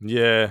with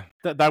their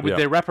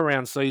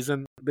wraparound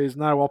season, there's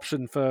no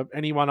option for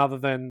anyone other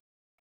than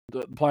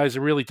the players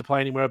are really to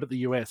play anywhere but the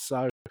US.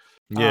 So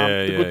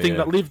the good thing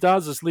that Liv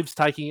does is Liv's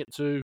taking it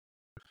to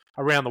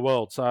around the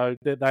world. So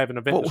they have an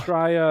event in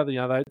Australia.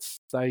 It's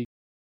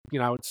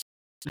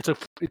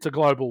a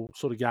global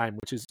sort of game,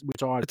 which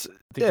I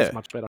think is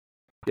much better.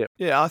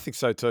 Yeah, I think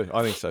so too.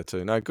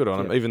 No, good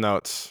on them. Even though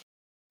it's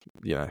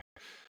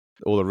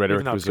all the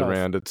rhetoric was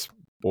around it's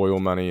oil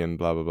money and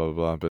blah blah blah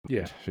blah. But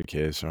who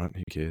cares, right?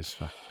 Who cares?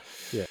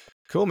 Yeah.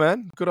 Cool,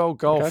 man. Good old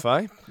golf,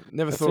 eh?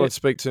 Never thought I'd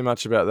speak too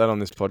much about that on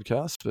this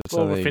podcast. But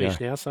we're finished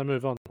now, so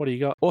move on. What do you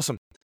got? Awesome.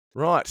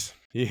 Right.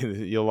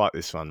 You'll like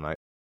this one, mate.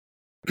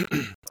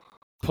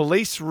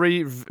 Police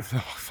I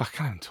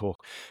can't talk.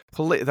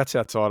 That's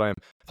how tired I am.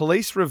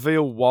 Police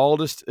reveal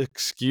wildest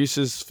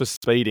excuses for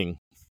speeding.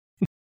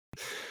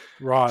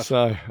 Right.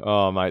 So,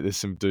 mate, there's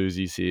some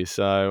doozies here.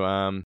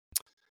 So,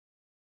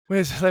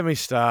 let me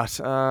start.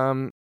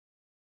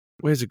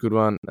 Where's a good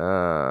one?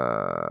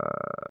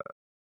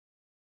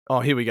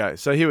 Here we go.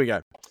 So here we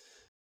go.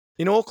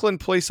 In Auckland,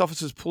 police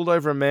officers pulled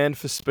over a man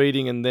for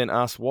speeding and then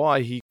asked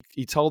why. He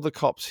told the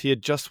cops he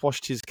had just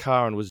washed his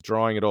car and was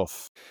drying it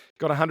off.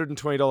 Got a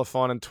 $120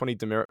 fine and 20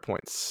 demerit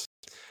points.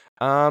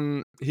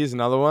 Here's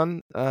another one.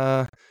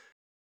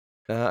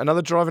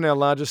 Another driver in our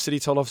largest city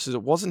told officers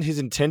it wasn't his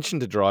intention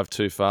to drive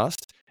too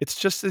fast. It's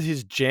just that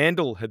his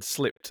jandal had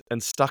slipped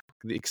and stuck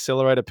the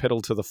accelerator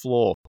pedal to the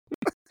floor.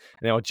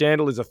 Now, a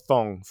jandal is a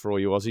thong for all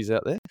you Aussies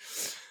out there.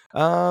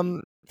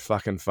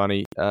 Fucking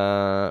funny.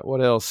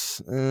 What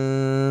else?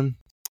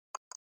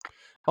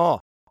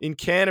 In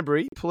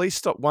Canterbury, police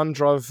stopped one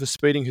driver for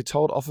speeding who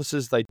told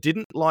officers they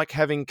didn't like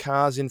having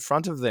cars in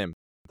front of them.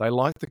 They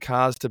liked the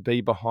cars to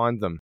be behind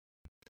them.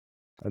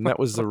 And that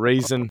was the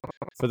reason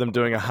for them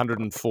doing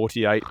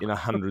 148 in a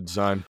 100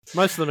 zone.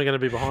 Most of them are going to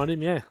be behind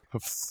him, yeah.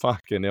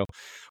 Fucking hell.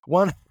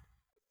 One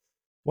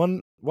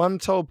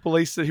told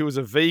police that he was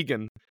a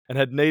vegan and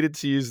had needed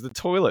to use the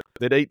toilet.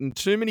 They'd eaten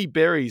too many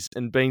berries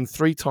and been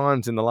 3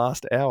 times in the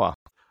last hour.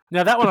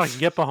 Now that one I can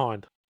get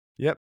behind.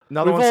 Yep.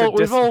 Another one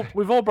said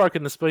we've all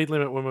broken the speed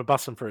limit when we're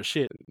bussing for a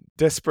shit.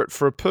 desperate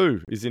for a poo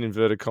is in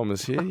inverted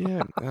commas here.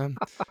 Yeah.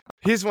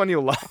 Here's one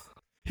you'll like.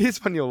 Here's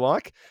one you'll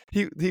like.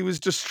 He was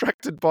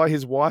distracted by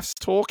his wife's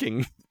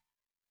talking.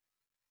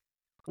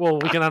 Well,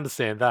 we can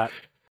understand that.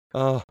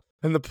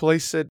 And the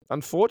police said,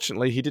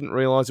 unfortunately, he didn't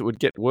realise it would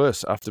get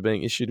worse after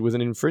being issued with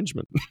an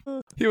infringement.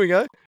 Here we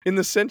go. In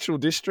the Central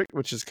District,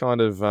 which is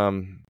kind of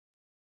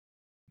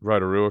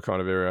Rotorua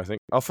kind of area, I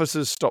think,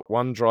 officers stopped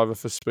one driver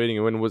for speeding,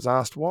 and when was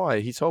asked why,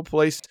 he told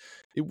police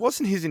it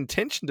wasn't his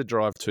intention to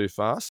drive too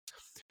fast,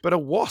 but a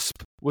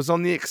wasp was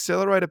on the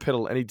accelerator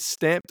pedal and he'd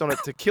stamped on it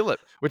to kill it,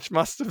 which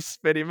must have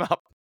sped him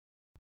up.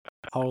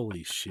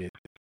 Holy shit.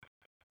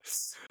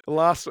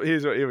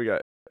 Here we go.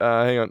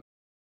 Hang on.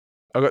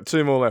 I've got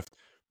two more left.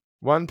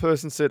 One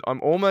person said, I'm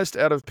almost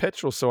out of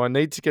petrol, so I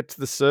need to get to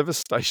the service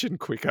station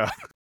quicker.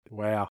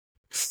 Wow.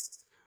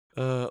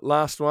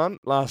 Last one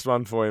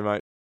for you,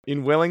 mate.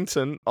 In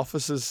Wellington,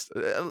 officers...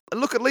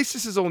 look, at least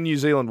this is all New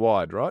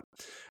Zealand-wide, right?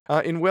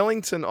 In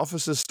Wellington,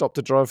 officers stopped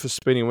a driver for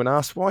speeding. When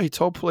asked why, he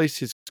told police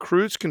his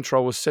cruise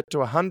control was set to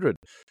 100,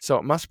 so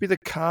it must be the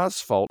car's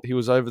fault he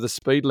was over the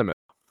speed limit.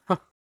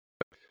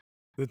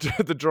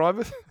 The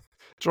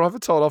driver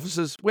told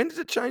officers, when did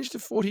it change to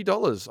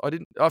 $40? I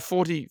didn't...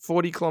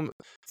 40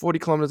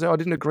 kilometres an hour. I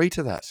didn't agree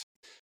to that.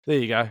 There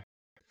you go.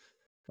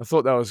 I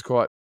thought that was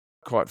quite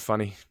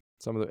funny.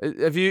 Some of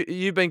the... Have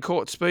you been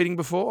caught speeding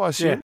before, I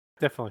assume? Yeah,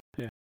 definitely.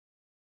 Yeah.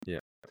 Yeah.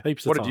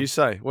 Heaps of What times. did you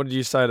say? What did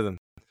you say to them?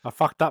 I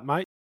fucked up,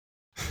 mate.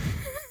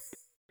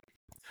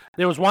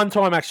 There was one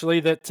time, actually,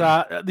 that...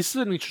 this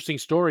is an interesting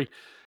story.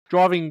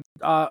 Driving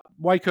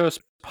Wakehurst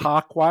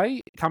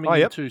Parkway, coming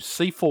into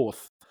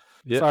Seaforth.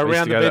 Yep, so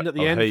around the bend at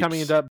the end,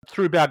 coming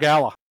through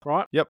Balgala,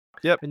 right? Yep.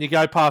 And you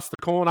go past the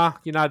corner,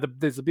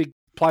 there's a big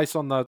place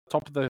on the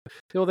top of the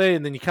hill there,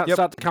 and then you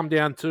start to come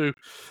down to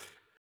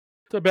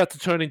about to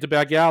turn into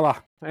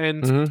Balgala,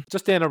 and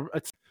just down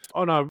I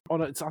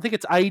think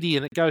it's 80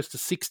 and it goes to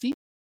 60.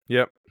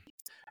 Yep.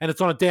 And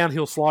it's on a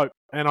downhill slope,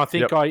 and I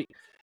think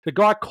the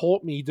guy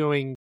caught me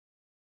doing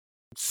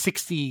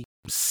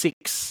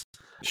 66,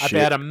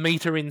 about a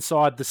metre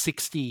inside the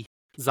 60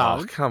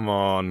 zone. Oh, come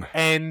on.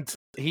 And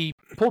he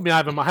pulled me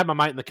over. I had my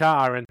mate in the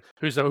car, and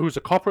who's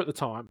a copper at the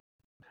time,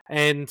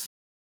 and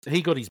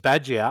he got his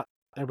badge out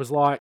and was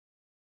like,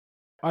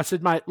 I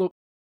said, mate, look,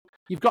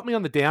 you've got me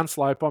on the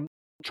downslope. I'm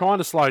trying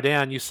to slow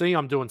down. You see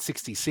I'm doing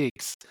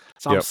 66,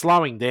 so I'm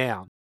slowing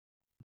down.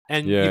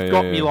 And you've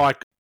got me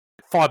like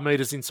 5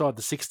 metres inside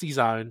the 60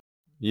 zone.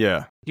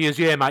 Yeah. He goes,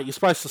 yeah, mate, you're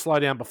supposed to slow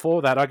down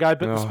before that. I go,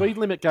 but the speed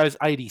limit goes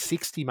 80,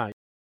 60, mate.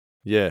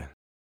 Yeah.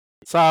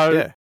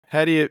 So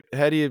how do you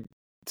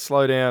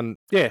slow down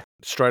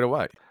straight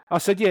away? I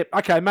said, yeah,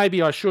 okay,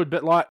 maybe I should,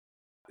 but like,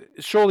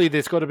 surely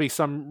there's got to be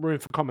some room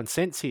for common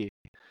sense here.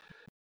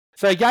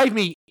 So he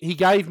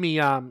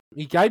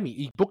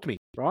booked me,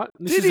 right?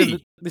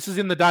 This is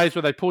in the days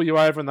where they pull you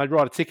over and they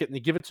write a ticket and they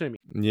give it to me.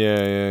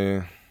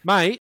 Yeah.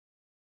 Mate,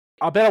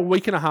 about a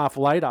week and a half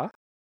later,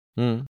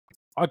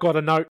 I got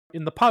a note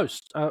in the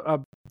post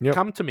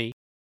come to me.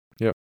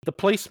 Yep. The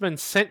policeman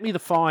sent me the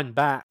fine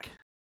back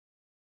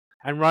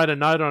and wrote a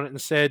note on it and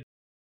said,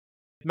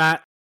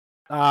 Matt,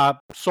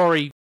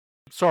 sorry,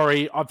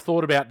 I've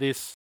thought about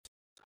this.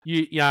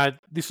 You know,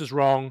 this is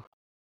wrong.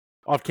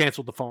 I've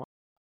cancelled the fine.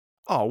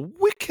 Oh,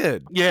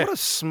 wicked. Yeah. What a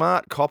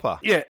smart copper.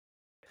 Yeah.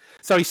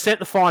 So he sent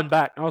the fine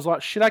back. And I was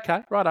like, shit,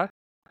 okay, righto.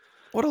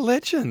 What a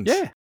legend.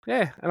 Yeah.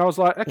 And I was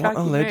like, okay, what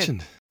a legend.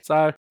 Man.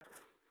 So,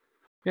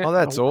 yeah. Oh,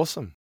 that's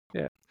awesome.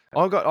 Yeah.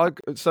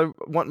 So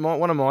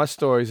one of my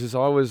stories is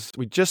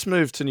we just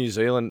moved to New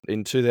Zealand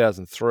in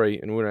 2003,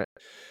 and we were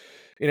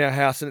in our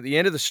house, and at the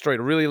end of the street,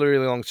 a really,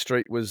 really long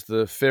street, was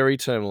the ferry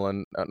terminal,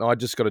 and I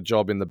just got a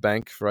job in the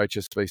bank for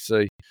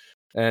HSBC,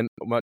 and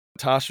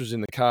Tasha was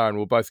in the car, and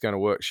we were both going to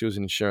work. She was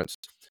in insurance.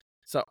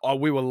 So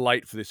we were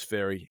late for this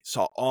ferry,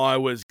 so I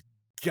was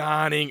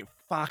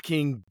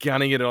fucking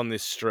gunning it on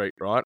this street,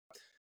 right?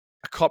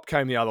 A cop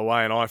came the other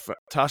way, and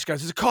Tasha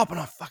goes, there's a cop, and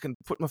I fucking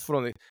put my foot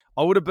on it.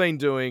 I would have been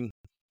doing,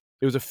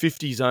 it was a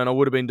 50 zone, I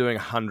would have been doing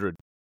 100.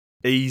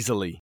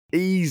 Easily.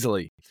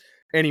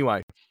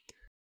 Anyway,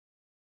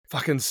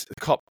 fucking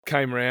cop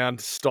came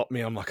around, stopped me.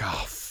 I'm like,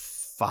 oh,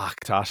 fuck.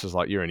 Tasha's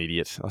like, you're an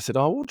idiot. I said,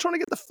 we're trying to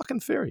get the fucking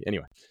ferry.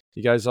 Anyway,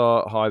 he goes,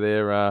 oh, hi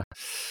there.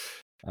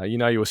 You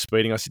know you were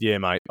speeding. I said, yeah,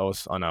 mate.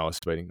 I know I was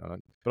speeding.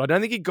 But I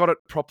don't think he got it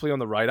properly on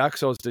the radar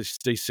because I was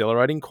just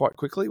decelerating quite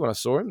quickly when I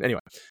saw him.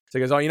 Anyway, so he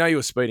goes, oh, you know you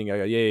were speeding. I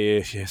go,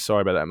 yeah.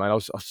 Sorry about that, mate. I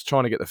was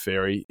trying to get the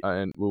ferry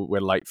and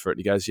we're late for it.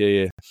 He goes,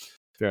 yeah.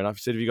 Fair enough.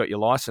 He said, have you got your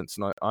license?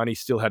 And I only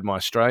still had my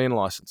Australian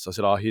license. I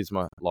said, oh, here's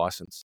my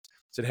license.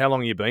 He said, how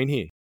long have you been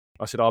here?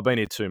 I said, I've been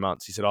here 2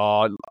 months. He said,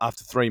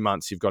 after 3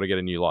 months, you've got to get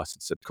a new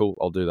license. I said, cool,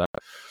 I'll do that.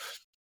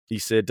 He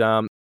said,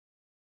 what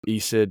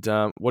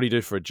do you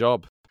do for a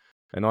job?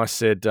 And I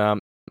said, I'm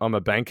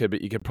a banker,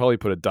 but you could probably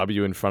put a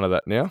W in front of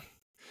that now.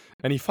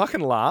 And he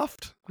fucking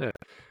laughed. Yeah.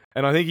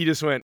 And I think he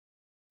just went,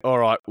 all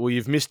right, well,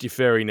 you've missed your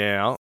ferry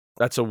now.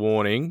 that's a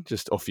warning.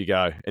 Just off you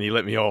go. And he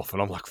let me off.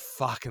 And I'm like,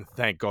 fucking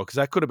thank God, because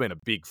that could have been a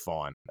big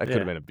fine.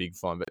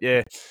 But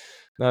yeah,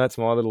 no, that's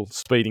my little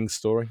speeding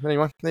story.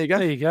 Anyway, there you go.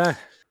 There you go.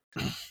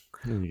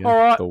 There you go. All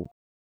right. Cool.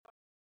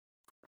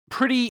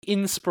 Pretty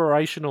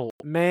inspirational.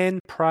 Man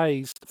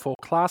praised for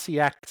classy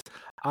act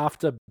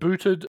after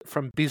booted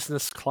from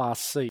business class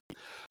seat.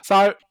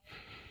 So,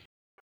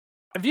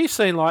 have you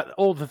seen like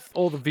all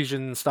the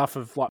vision and stuff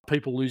of like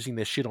people losing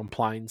their shit on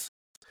planes?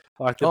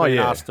 Like they've been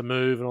asked to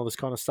move and all this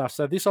kind of stuff.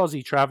 So this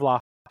Aussie traveller,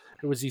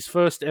 it was his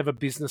first ever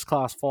business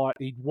class flight.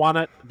 He'd won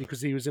it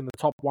because he was in the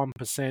top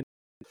 1%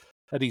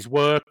 at his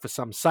work for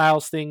some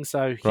sales thing.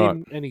 So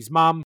him and his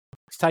mum,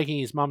 he's taking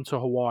his mum to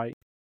Hawaii.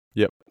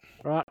 Yep.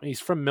 Right.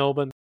 He's from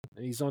Melbourne.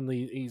 He's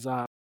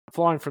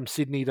flying from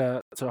Sydney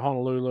to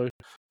Honolulu,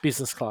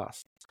 business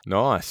class.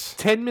 Nice.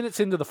 10 minutes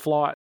into the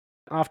flight,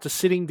 after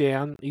sitting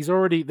down,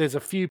 there's a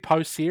few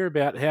posts here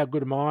about how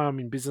good am I? I'm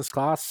in business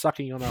class,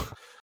 sucking on a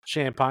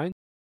champagne.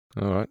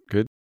 All right,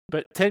 good.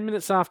 But 10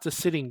 minutes after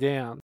sitting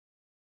down,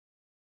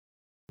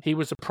 he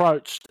was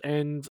approached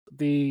and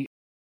the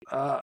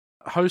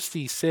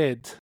hostie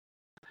said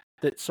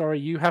that, sorry,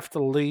 you have to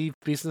leave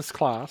business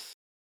class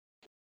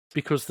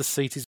because the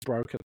seat is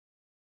broken.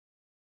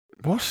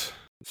 What?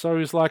 So he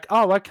was like,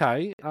 oh,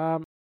 okay.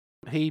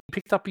 He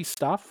picked up his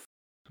stuff.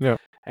 Yeah.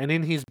 And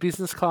in his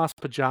business class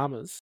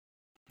pajamas,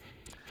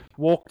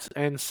 walked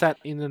and sat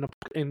in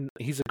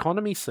his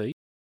economy seat.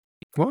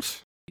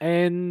 What?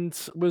 And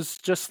was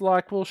just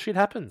like, well, shit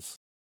happens.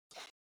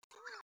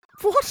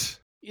 What?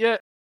 Yeah.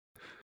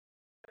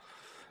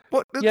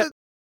 What?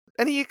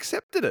 And he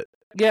accepted it?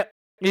 Yeah.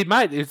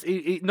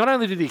 Not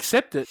only did he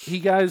accept it, he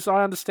goes,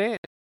 I understand.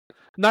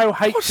 No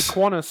hate to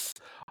Qantas.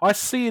 I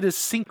see it as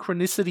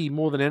synchronicity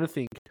more than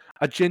anything.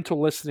 A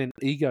gentle lesson in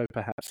ego,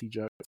 perhaps, he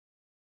joked.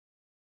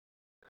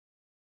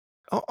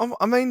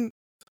 I mean,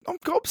 I'm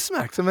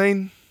gobsmacked. I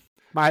mean...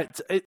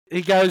 Mate,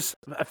 he goes,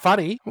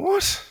 funny.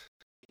 What?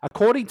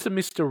 According to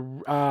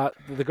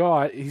the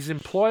guy, his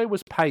employer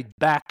was paid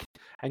back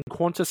and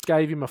Qantas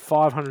gave him a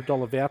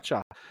 $500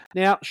 voucher.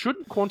 Now,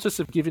 shouldn't Qantas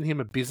have given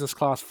him a business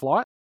class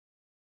flight?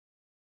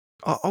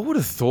 I would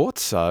have thought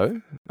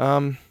so.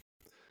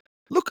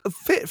 Look,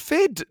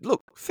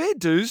 fair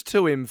dues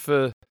to him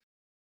for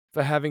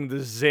having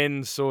the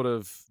Zen sort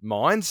of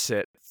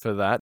mindset for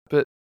that.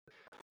 But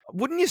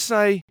wouldn't you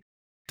say,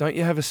 don't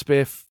you have a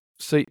spare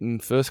seat in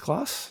first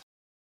class?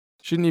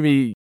 Shouldn't you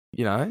be,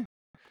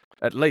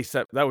 at least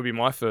that would be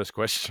my first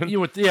question. You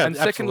would, yeah. And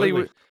secondly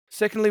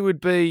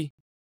would be,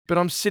 but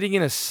I'm sitting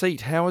in a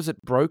seat. How is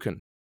it broken?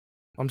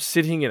 I'm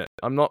sitting in it.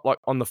 I'm not like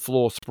on the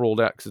floor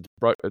sprawled out because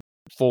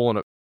it's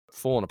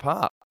fallen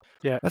apart.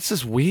 Yeah, that's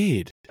just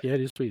weird. Yeah,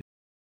 it is weird.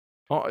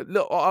 Do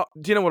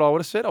you know what I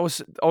would have said? I would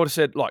have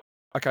said, like,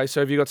 okay,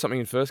 so have you got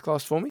something in first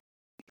class for me?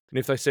 And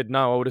if they said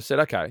no, I would have said,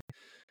 okay.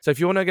 So if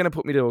you're not going to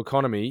put me to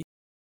economy,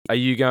 are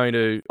you going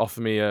to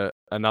offer me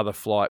another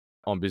flight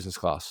on business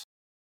class?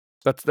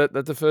 That's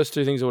the first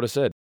two things I would have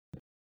said.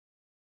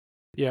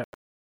 Yeah.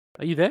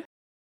 Are you there?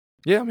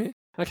 Yeah, I'm here.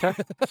 Okay.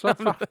 So,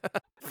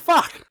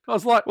 fuck. I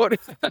was like, what?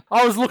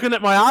 I was looking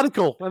at my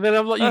article, and then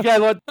I'm like, you go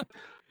like,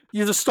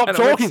 you just stop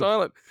talking.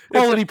 Silent.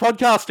 Quality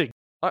podcasting.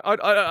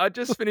 I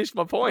just finished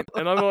my point,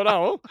 and I thought,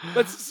 oh, well,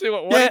 let's see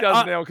what he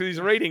does now because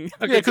he's reading.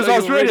 Because I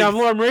was reading.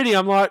 I'm reading.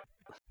 I'm like,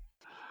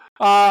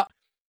 I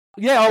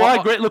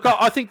agree. Look,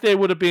 I think there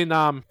would have been.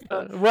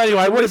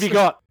 Anyway, what have you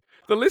got?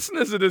 The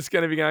listeners are just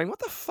going to be going, what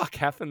the fuck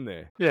happened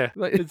there? Yeah,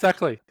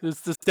 exactly.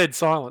 It's just dead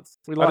silence.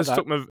 I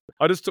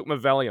just took my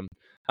Valium.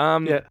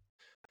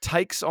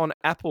 Takes on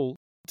Apple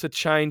to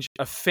change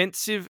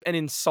offensive and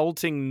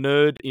insulting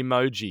nerd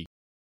emoji.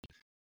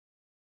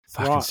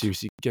 Fucking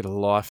seriously, get a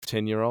life,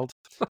 10-year-old.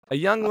 A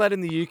young lad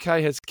in the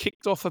UK has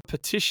kicked off a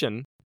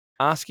petition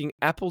asking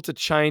Apple to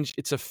change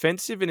its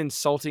offensive and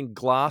insulting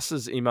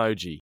glasses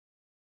emoji.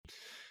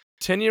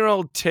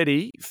 10-year-old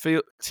Teddy,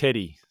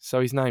 so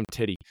his name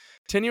Teddy.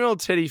 10-year-old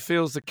Teddy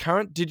feels the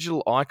current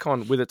digital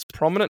icon with its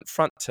prominent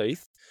front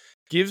teeth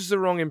gives the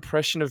wrong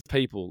impression of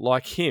people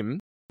like him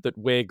that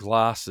wear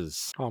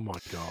glasses. Oh my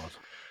God.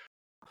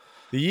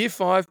 The Year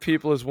 5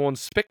 pupil has worn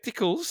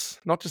spectacles,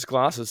 not just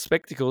glasses,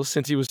 spectacles,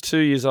 since he was 2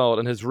 years old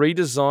and has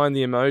redesigned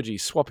the emoji,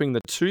 swapping the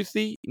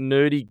toothy,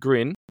 nerdy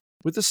grin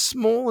with a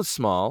smaller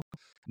smile,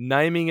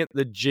 naming it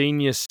the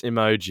genius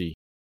emoji.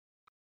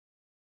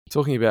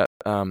 Talking about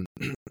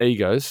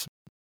egos.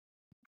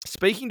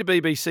 Speaking to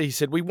BBC, he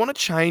said, we want to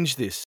change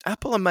this.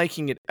 Apple are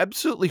making it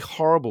absolutely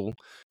horrible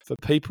for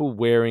people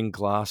wearing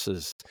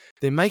glasses.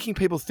 They're making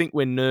people think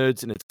we're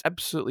nerds and it's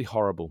absolutely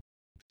horrible.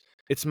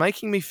 It's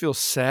making me feel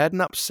sad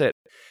and upset.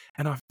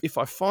 And if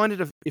I find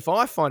it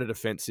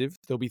offensive,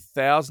 there'll be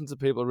thousands of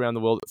people around the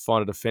world that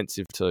find it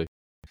offensive too.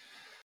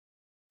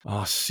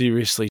 Oh,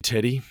 seriously,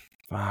 Teddy?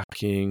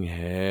 Fucking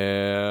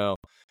hell.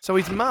 So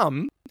his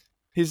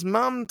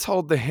mum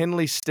told the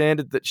Henley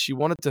Standard that she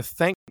wanted to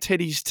thank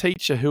Teddy's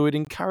teacher who had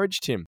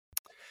encouraged him.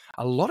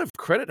 A lot of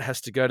credit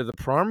has to go to the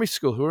primary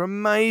school who are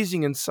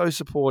amazing and so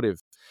supportive.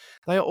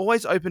 They are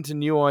always open to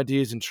new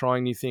ideas and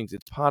trying new things.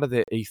 It's part of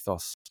their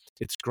ethos.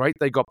 It's great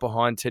they got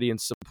behind Teddy and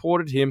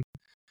supported him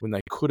when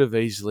they could have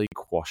easily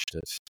quashed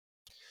it.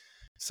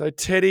 So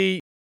Teddy,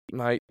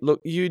 mate,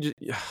 look,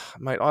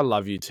 mate, I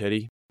love you,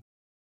 Teddy.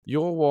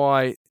 You're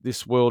why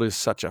this world is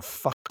such a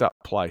fucked up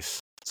place.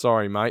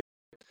 Sorry, mate.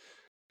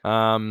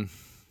 Who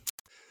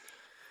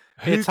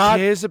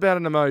cares about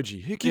an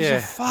emoji? Who gives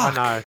a fuck?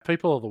 I know.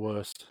 People are the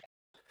worst.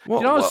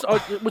 What,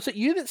 was it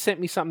you that sent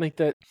me something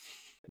that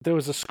there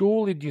was a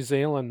school in New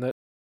Zealand that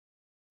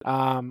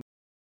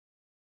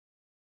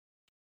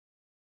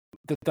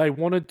they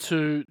were going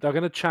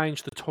to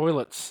change the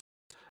toilets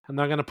and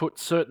they're going to put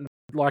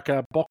like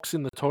a box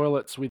in the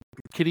toilets with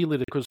kitty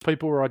litter because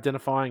people were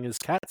identifying as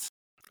cats.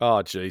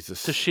 Oh,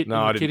 Jesus. To shit in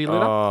the kitty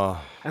litter. Oh,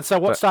 and so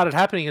what started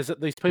happening is that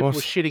these people were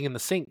shitting in the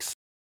sinks.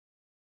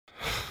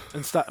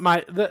 And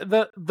mate,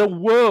 the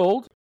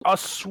world, I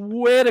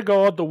swear to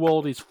God, the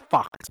world is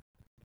fucked.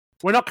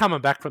 We're not coming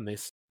back from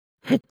this.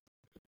 Can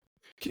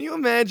you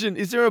imagine?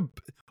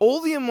 All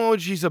the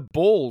emojis are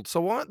bald,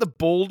 so why aren't the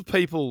bald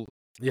people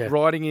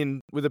writing in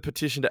with a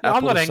petition to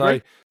Apple to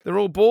say they're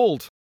all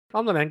bald?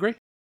 I'm not angry.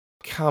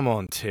 Come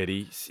on,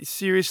 Teddy.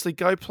 Seriously,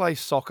 go play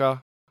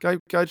soccer.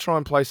 Go try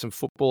and play some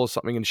football or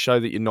something and show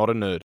that you're not a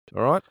nerd,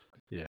 all right?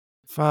 Yeah.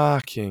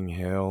 Fucking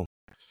hell.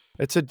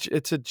 It's a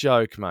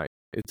joke, mate.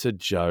 It's a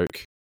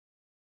joke.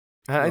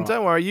 And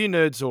don't worry, you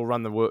nerds will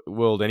run the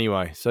world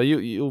anyway. So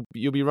you'll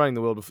be running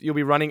the world. You'll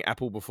be running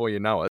Apple before you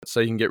know it. So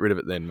you can get rid of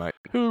it then, mate.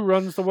 Who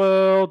runs the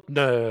world?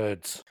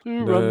 Nerds.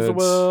 Who runs the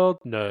world?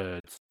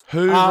 Nerds.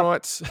 Who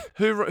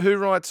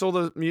writes all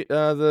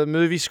the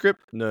movie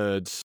script?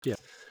 Nerds. Yeah,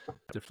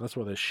 that's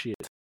why they're shit.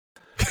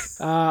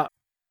 So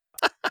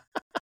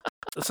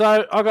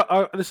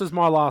this is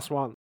my last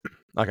one.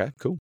 Okay,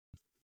 cool.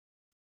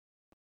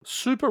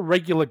 Super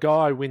regular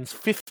guy wins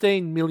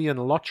 15 million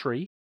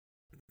lottery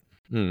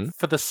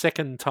for the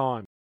second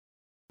time.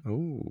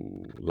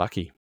 Ooh,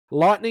 lucky.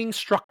 Lightning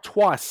struck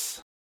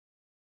twice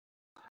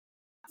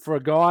for a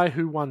guy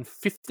who won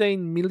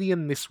 15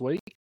 million this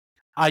week,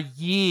 a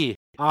year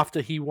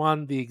after he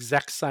won the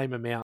exact same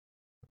amount.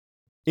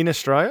 In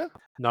Australia?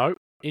 No,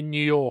 in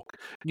New York.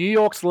 New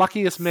York's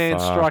luckiest man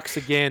strikes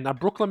again. A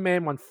Brooklyn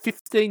man won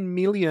 15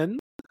 million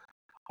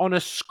on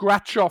a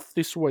scratch-off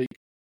this week.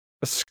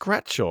 A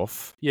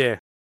scratch-off? Yeah.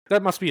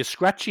 That must be a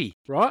scratchy,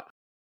 right?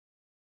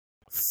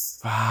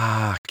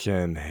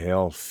 Fucking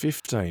hell.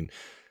 15.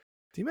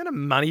 The amount of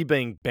money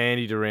being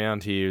bandied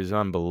around here is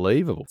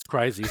unbelievable. It's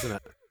crazy, isn't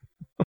it?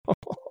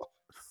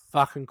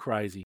 Fucking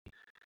crazy.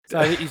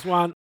 So he's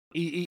won...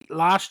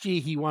 last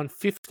year, he won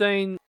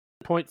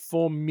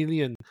 15.4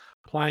 million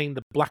playing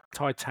the Black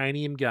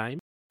Titanium game.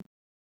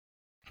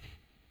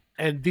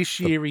 And this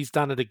year, he's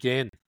done it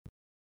again.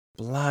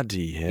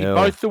 Bloody hell.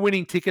 Both the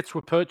winning tickets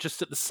were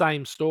purchased at the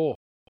same store.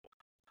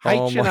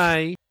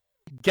 H&A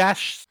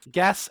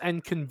Gas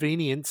and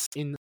Convenience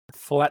in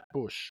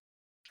Flatbush.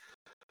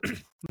 I'm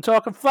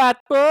talking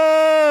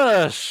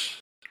Flatbush.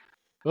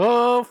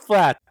 Oh,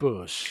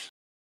 Flatbush.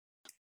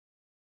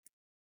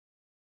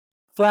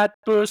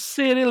 Flatbush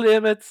City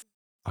Limits.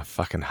 I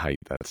fucking hate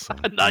that song.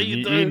 I know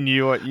you do. You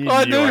knew it.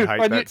 I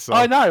hate that song.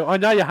 I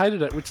know you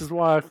hated it, which is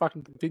why I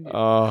fucking continued.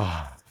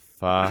 Oh,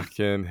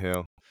 fucking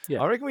hell.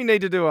 Yeah. I reckon we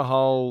need to do a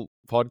whole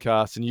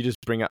podcast and you just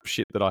bring up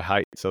shit that I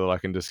hate so that I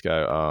can just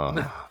go,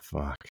 oh,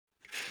 fuck.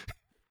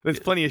 There's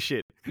plenty of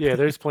shit. Yeah,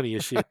 there's plenty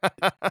of shit.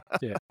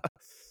 Yeah.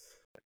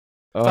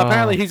 So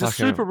apparently he's a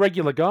super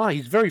regular guy.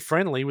 He's very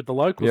friendly with the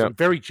locals and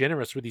very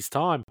generous with his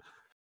time.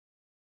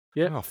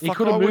 Yeah, oh, he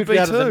could have moved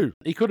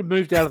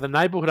out of the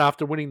neighborhood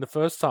after winning the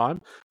first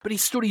time, but he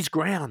stood his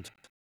ground.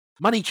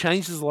 Money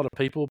changes a lot of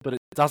people, but he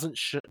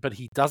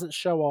doesn't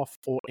show off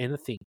or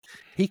anything.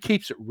 He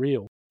keeps it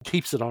real,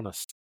 keeps it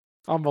honest.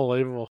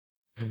 Unbelievable.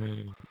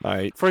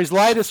 Mate, for his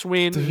latest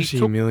win, he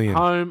took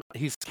home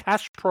his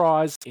cash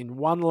prize in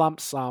one lump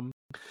sum,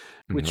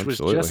 which was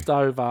just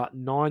over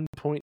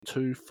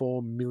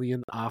 9.24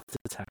 million after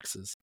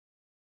taxes.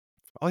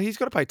 Oh, he's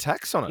got to pay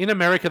tax on it. In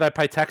America, they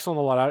pay tax on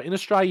the lotto. In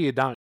Australia, you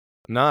don't.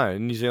 No,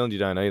 in New Zealand, you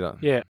don't either.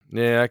 Yeah.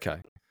 Yeah,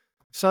 okay.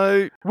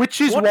 So,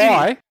 which is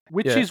why,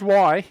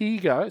 here you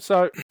go.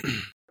 So,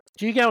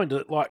 do you go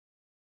into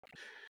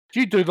do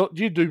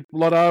you do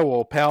lotto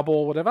or Powerball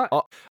or whatever?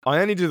 I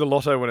only do the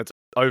lotto when it's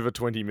over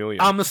 20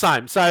 million. I'm the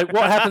same. So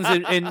what happens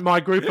in my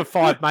group of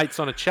 5 mates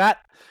on a chat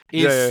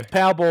is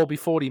Powerball will be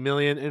 40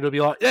 million. And it'll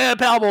be like,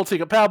 Powerball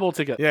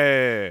ticket.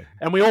 Yeah.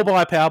 And we all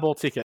buy a Powerball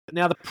ticket.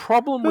 Now, the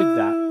problem with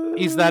that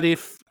is that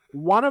if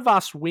one of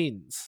us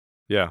wins,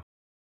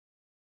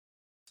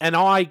 and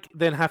I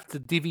then have to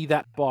divvy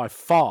that by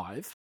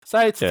 5,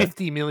 say it's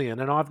 50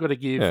 million, and I've got to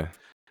give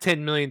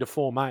 10 million to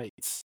 4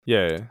 mates.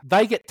 Yeah.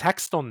 They get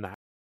taxed on that.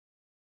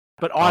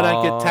 But I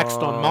don't get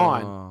taxed on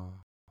mine.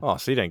 Oh,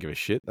 so you don't give a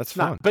shit. That's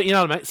fine. But you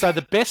know what I mean? So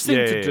the best thing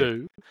to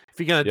do, if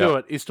you're going to do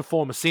it, is to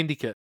form a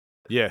syndicate.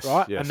 Yes.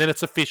 Right? Yes. And then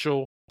it's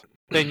official.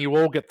 Then you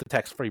all get the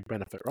tax-free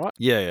benefit, right?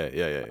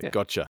 Yeah.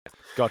 Gotcha.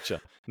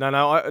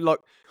 No.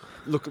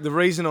 Look, the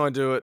reason I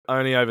do it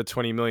only over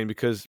 20 million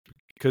because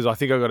I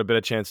think I've got a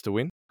better chance to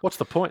win. What's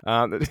the point?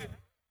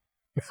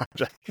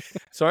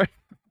 Sorry?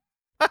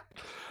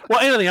 Well,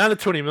 anything under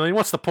 20 million,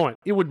 what's the point?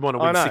 You wouldn't want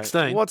to win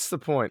 16. What's the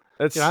point?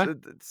 It's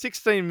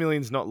 16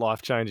 million's not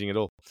life-changing at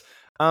all.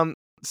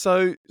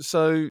 So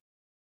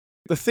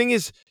the thing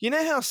is, you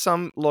know how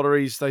some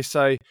lotteries, they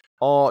say,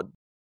 oh,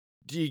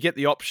 do you get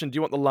the option? Do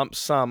you want the lump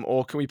sum,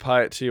 or can we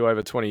pay it to you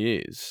over 20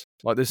 years?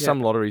 Like, there's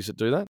some lotteries that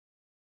do that.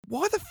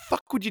 Why the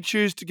fuck would you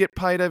choose to get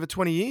paid over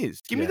 20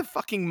 years? Give me the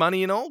fucking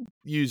money and I'll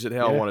use it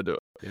how I want to do it.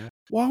 Yeah.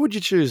 Why would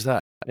you choose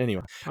that?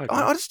 Anyway, okay.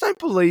 I just don't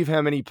believe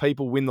how many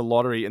people win the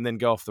lottery and then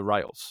go off the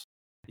rails.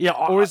 Yeah,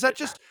 or is that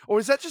just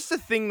a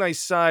thing they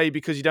say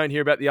because you don't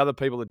hear about the other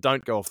people that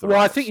don't go off the rails?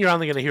 Well, I think you're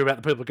only going to hear about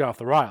the people that go off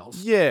the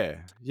rails. Yeah.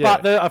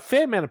 But a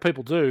fair amount of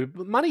people do.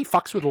 Money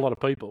fucks with a lot of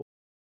people.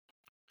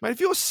 Mate,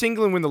 if you're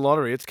single and win the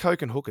lottery, it's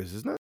coke and hookers,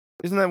 isn't it?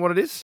 Isn't that what it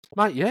is?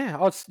 Mate, yeah.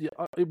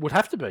 It would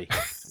have to be.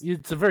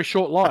 It's a very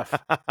short life.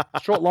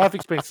 Short life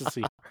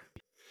expectancy.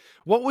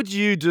 What would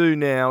you do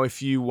now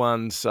if you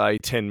won, say,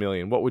 10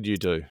 million? What would you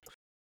do?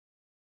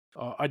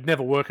 I'd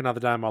never work another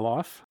day in my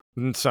life.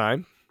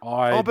 Same.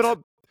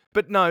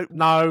 But no.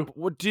 No.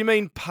 What do you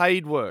mean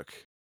paid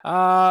work?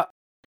 I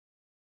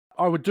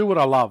would do what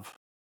I love.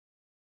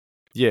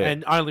 Yeah.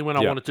 And only when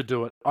I wanted to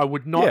do it. I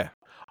would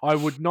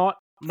not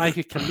make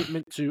a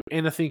commitment to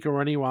anything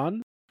or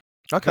anyone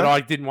that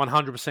I didn't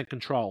 100%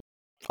 control.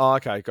 Oh,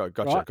 okay.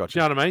 Gotcha. Right? Gotcha. Do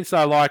you know what I mean?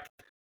 So, like,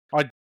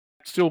 I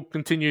still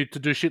continue to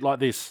do shit like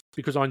this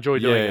because I enjoy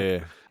doing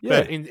it. Yeah.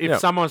 But if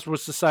someone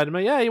was to say to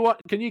me, hey,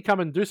 can you come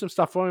and do some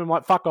stuff for me? I'm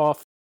like, fuck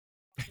off.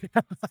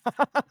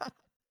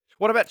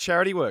 What about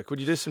charity work? Would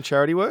you do some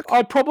charity work?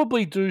 I'd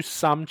probably do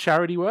some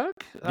charity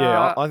work.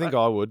 Yeah, I think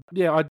I would.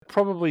 Yeah, I'd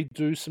probably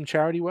do some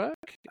charity work.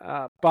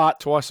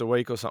 But twice a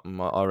week or something,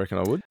 I reckon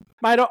I would.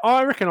 Mate,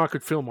 I reckon I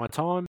could fill my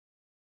time.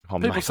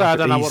 People say I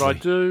don't know what I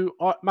do.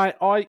 Mate,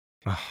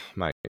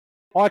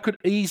 I could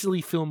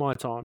easily fill my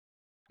time.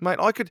 Mate,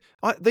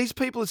 these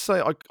people that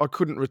say I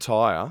couldn't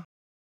retire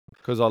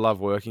because I love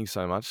working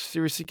so much.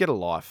 Seriously, get a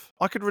life.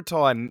 I could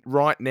retire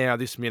right now,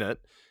 this minute,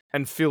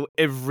 and fill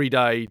every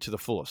day to the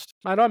fullest.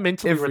 Mate, I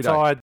mentally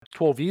retired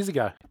 12 years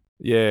ago.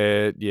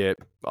 Yeah.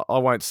 I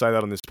won't say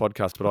that on this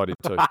podcast, but I did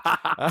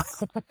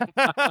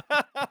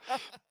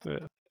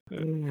too.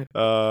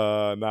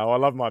 No, I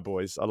love my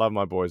boys. I love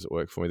my boys that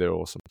work for me. They're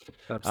awesome.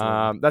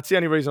 Absolutely. That's the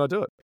only reason I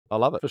do it. I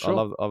love it. For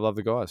sure. I love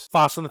the guys.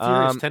 Fast and the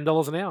Furious,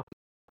 $10 an hour.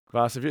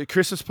 Fast and Furious.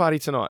 Christmas party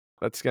tonight.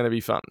 That's going to be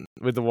fun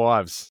with the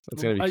wives.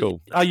 That's going to be cool.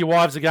 Oh, your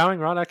wives are going,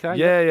 right? Okay.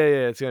 Yeah.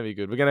 It's going to be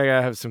good. We're going to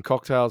go have some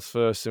cocktails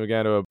first, and we're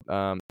going to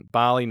a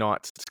Bali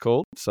Nights, it's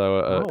called.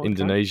 So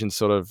Indonesian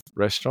sort of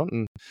restaurant,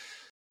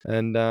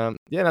 and that's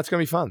going to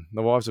be fun.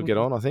 The wives will get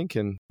on, I think,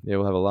 and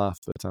we'll have a laugh.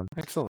 But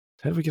excellent.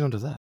 How did we get onto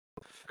that?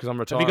 Because I'm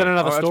retired. Have you got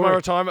another story? It's my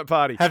retirement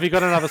party. Have you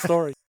got another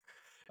story?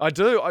 I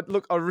do.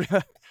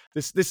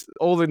 This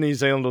all the New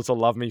Zealanders will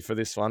love me for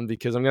this one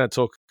because I'm going to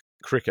talk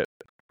cricket.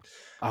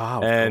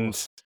 And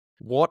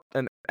what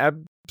an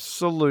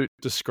absolute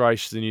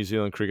disgrace the New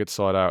Zealand cricket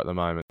side are at the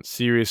moment.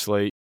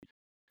 Seriously,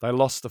 they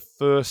lost the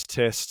first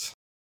test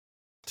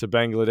to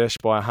Bangladesh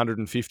by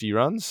 150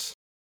 runs.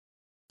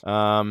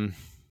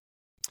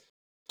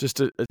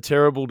 Just a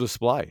terrible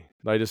display.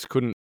 They just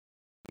couldn't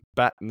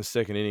bat in the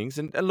second innings.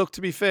 And look,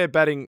 to be fair,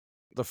 batting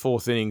the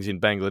fourth innings in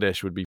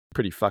Bangladesh would be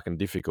pretty fucking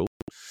difficult.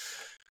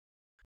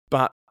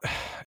 But,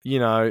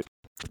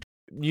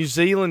 New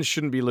Zealand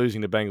shouldn't be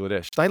losing to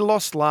Bangladesh. They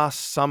lost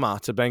last summer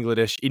to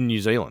Bangladesh in New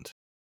Zealand.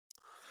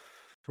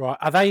 Right.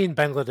 Are they in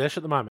Bangladesh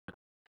at the moment?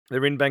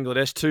 They're in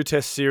Bangladesh,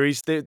 2-test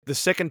series. The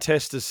second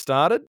test has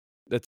started.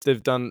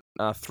 They've done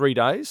 3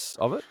 days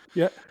of it.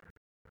 Yeah.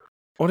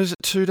 What is it,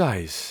 2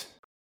 days?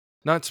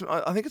 No,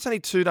 I think it's only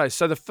 2 days.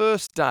 So the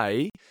first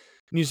day,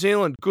 New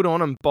Zealand, good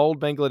on them,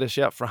 bowled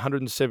Bangladesh out for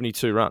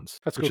 172 runs.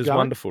 Which is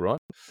wonderful, right?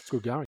 It's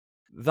good going.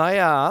 They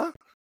are,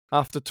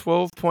 after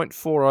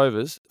 12.4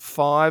 overs,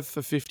 5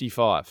 for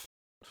 55.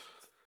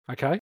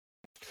 Okay.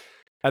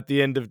 At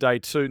the end of day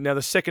 2. Now,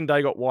 the second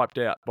day got wiped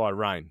out by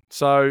rain.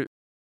 So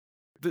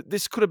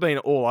this could have been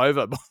all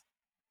over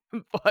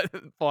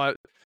by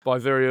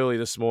very early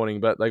this morning,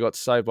 but they got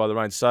saved by the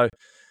rain. So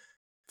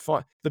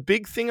fine. The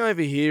big thing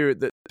over here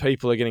that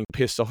people are getting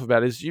pissed off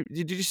about is,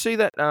 did you see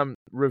that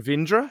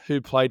Ravindra,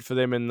 who played for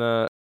them in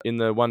the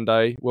One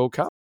Day World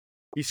Cup?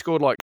 He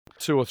scored like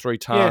 2 or 3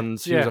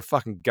 tons. He was a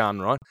fucking gun,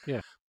 right?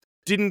 Yeah.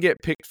 Didn't get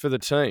picked for the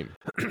team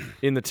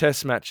in the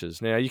test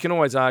matches. Now, you can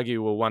always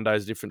argue, well, one day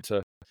is different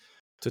to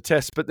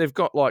test, but they've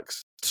got like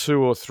 2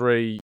 or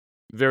 3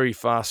 very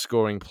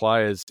fast-scoring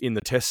players in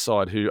the test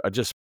side who are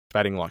just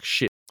batting like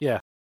shit. Yeah.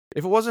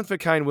 If it wasn't for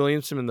Kane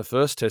Williamson in the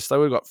first test, they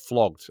would have got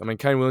flogged. I mean,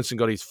 Kane Williamson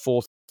got his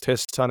 4th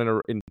test ton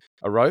in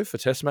a row for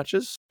test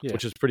matches,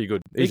 which is pretty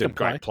good. He's a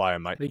great player,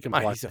 mate. He can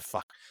play. He's a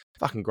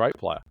fucking great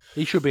player.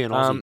 He should be an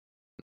Aussie.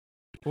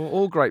 Well,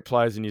 all great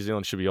players in New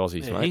Zealand should be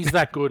Aussies, mate. He's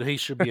that good. He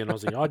should be an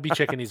Aussie. I'd be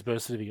checking his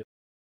birth certificate.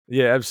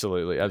 Yeah,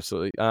 absolutely.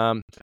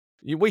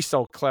 We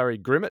sold Clary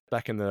Grimmett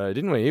back in the day,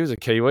 didn't we? He was a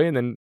Kiwi and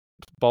then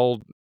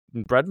bowled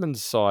in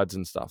Bradman's sides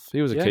and stuff.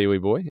 He was a Kiwi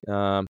boy.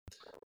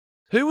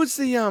 Who was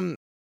the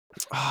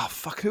Oh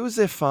fuck! Who was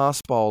their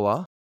fast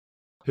bowler?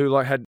 Who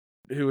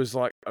was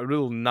like a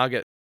little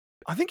nugget?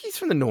 I think he's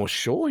from the North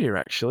Shore here,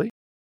 actually.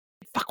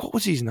 Fuck, what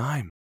was his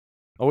name?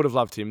 I would have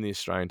loved him in the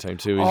Australian team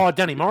too.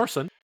 Danny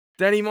Morrison.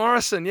 Danny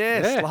Morrison,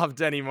 yes, Yeah. love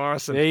Danny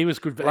Morrison. Yeah, he was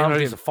good. Loved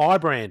He's him. a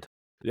firebrand.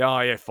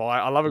 Yeah,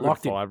 fire. I love a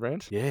Liked good him.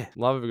 firebrand. Yeah,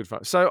 love a good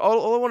fire. So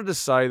all I wanted to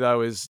say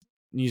though is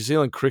New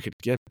Zealand cricket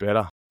get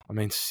better. I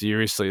mean,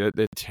 seriously,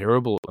 they're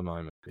terrible at the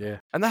moment. yeah.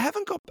 And they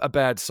haven't got a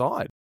bad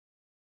side.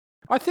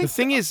 I think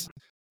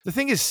The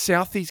thing is,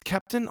 Southey's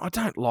captain. I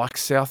don't like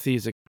Southey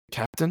as a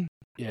captain.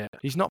 Yeah,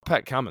 he's not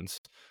Pat Cummins.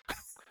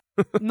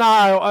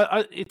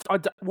 No,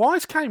 why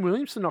is Kane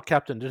Williamson not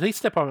captain? Did he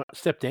step down?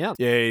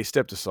 Yeah, he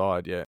stepped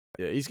aside. Yeah.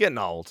 He's getting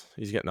old. So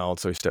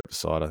he stepped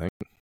aside. I think.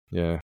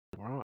 Yeah.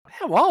 Right.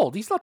 How old?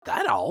 He's not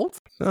that old.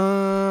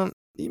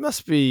 He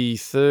must be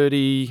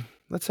 30.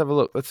 Let's have a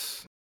look.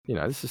 This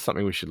is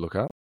something we should look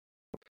up.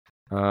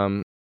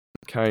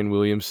 Kane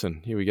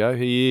Williamson. Here we go.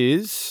 He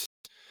is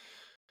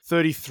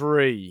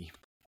 33.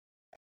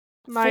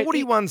 Mate,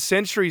 41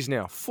 centuries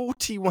now.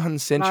 41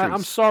 centuries. No,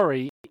 I'm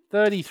sorry.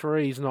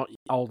 33 is not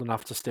old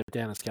enough to step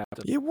down as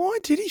captain. Yeah, why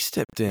did he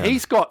step down?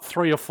 He's got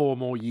 3 or 4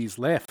 more years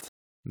left.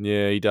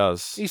 Yeah, he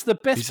does. He's the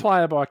best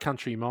player by a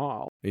country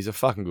mile. He's a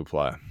fucking good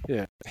player.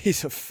 Yeah.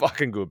 He's a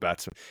fucking good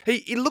batsman.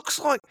 He looks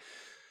like,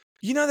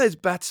 those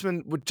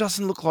batsmen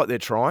doesn't look like they're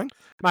trying.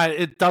 Mate,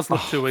 it does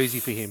look too easy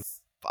for him.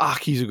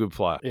 Fuck, he's a good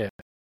player. Yeah.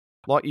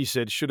 Like you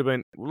said, should have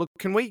been, look,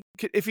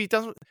 if he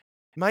doesn't,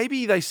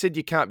 maybe they said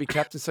you can't be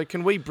captain, so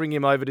can we bring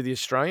him over to the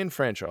Australian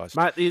franchise?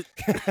 Mate,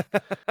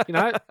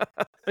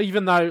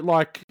 even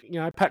though,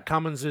 Pat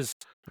Cummins is...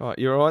 Oh,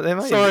 you're all right there,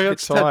 mate?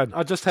 Sorry,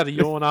 I just had a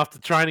yawn after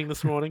training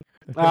this morning.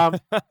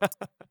 But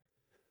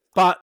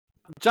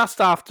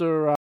just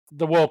after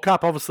the World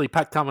Cup, obviously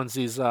Pat Cummins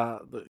is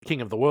the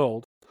king of the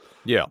world.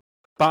 Yeah.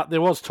 But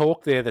there was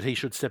talk there that he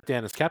should step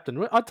down as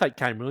captain. I'd take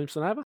Kane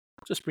Williamson over.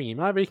 Just bring him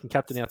over. He can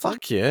captain our team.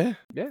 Fuck yeah.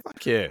 Yeah.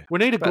 Fuck yeah. We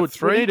need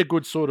a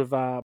good sort of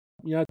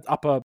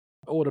upper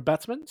order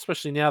batsman,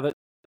 especially now that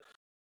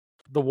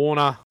the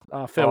Warner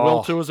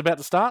farewell tour is about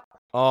to start.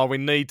 Oh, we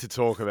need to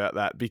talk about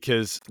that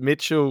because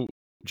Mitchell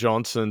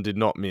Johnson did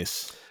not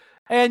miss.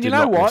 And you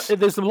know what?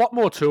 There's a lot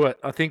more to it.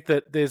 I think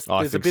that there's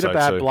a bit of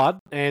bad blood.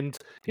 And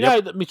you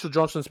know that Mitchell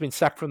Johnson's been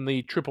sacked from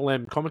the Triple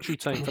M commentary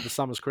team for the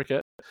Summers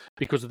cricket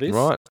because of this.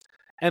 Right.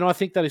 And I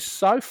think that is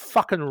so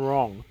fucking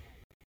wrong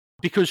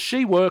because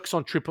she works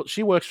for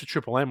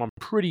Triple M, I'm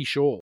pretty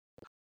sure.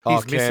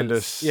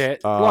 Candice. Yeah.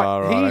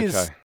 Right,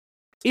 okay.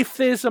 If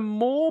there's a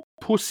more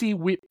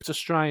pussy-whipped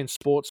Australian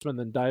sportsman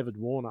than David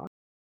Warner,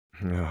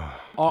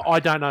 I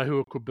don't know who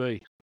it could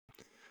be.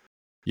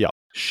 Yeah.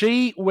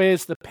 She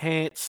wears the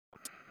pants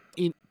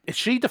anyway.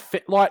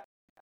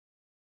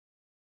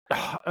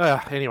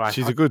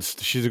 She's a good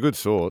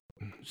sort.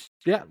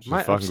 Yeah, she's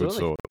mate, a fucking absolutely. good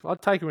sort.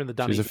 I'd take her in the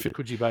Dunny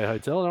Coogee Bay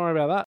Hotel. Don't worry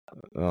about that.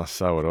 Oh,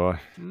 so would I.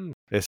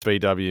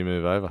 SBW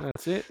move over.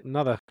 That's it.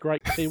 Another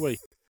great Kiwi.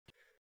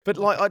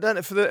 But I don't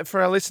know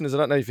for our listeners. I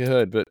don't know if you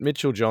heard, but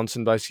Mitchell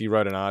Johnson basically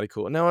wrote an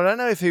article. Now I don't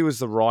know if he was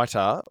the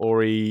writer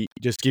or he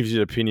just gives you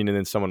an opinion and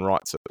then someone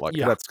writes it.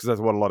 That's because that's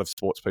what a lot of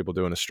sports people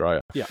do in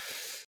Australia. Yeah,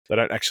 they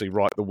don't actually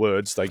write the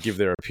words; they give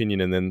their opinion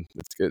and then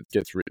it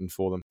gets written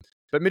for them.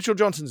 But Mitchell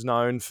Johnson's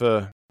known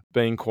for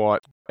being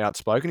quite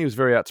outspoken. He was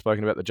very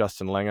outspoken about the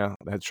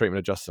treatment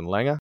of Justin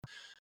Langer.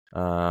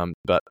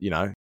 But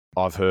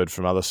I've heard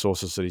from other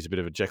sources that he's a bit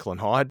of a Jekyll and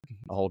Hyde,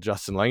 a whole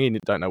Justin Langer. You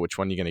don't know which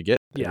one you're going to get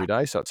every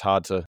day, so it's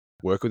hard to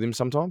work with him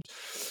sometimes.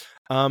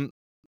 I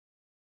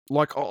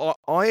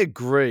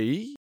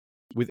agree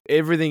with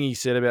everything he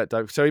said about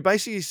Dave. So he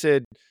basically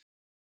said,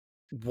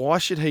 why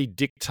should he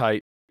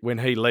dictate when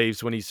he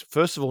leaves when he's,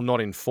 first of all,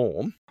 not in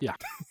form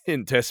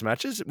in test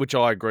matches, which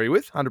I agree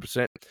with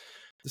 100%.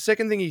 The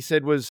second thing he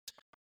said was,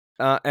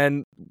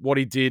 and what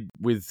he did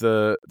with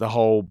the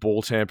whole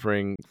ball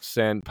tampering,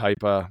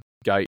 sandpaper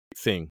gate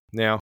thing.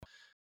 Now,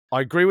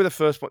 I agree with the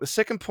first point. The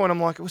second point,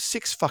 I'm like, it was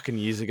 6 fucking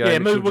years ago. Yeah,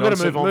 we're going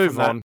to move on from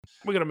that.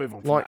 We're going to move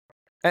on from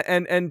that.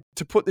 And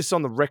to put this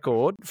on the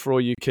record for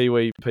all you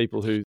Kiwi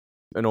people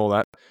and all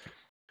that,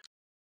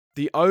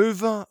 the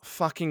over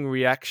fucking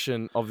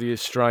reaction of the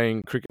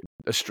Australian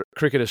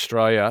Cricket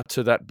Australia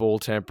to that ball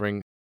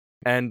tampering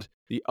and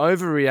the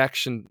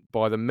overreaction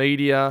by the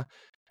media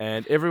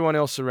and everyone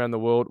else around the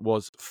world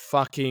was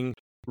fucking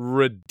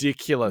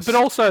ridiculous. But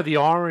also the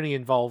irony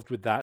involved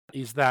with that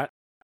is that,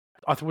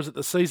 was it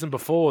the season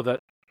before that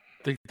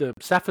the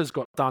Saffers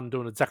got done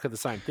doing exactly the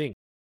same thing?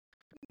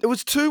 It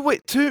was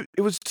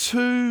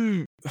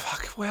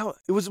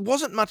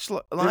wasn't much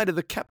later.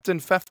 The captain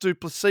Faf du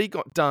Plessis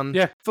got done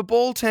for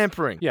ball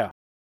tampering. Yeah,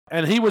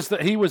 and he was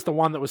the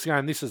one that was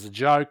saying this is a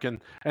joke,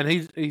 and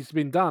he's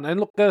been done. And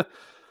look,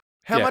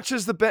 how much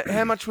was the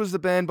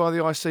ban by the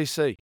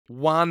ICC?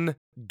 1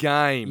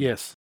 game.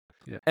 Yes.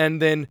 Yeah.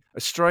 And then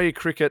Australia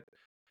Cricket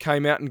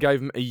came out and gave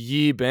him a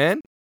year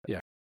ban. Yeah.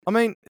 I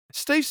mean,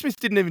 Steve Smith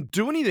didn't even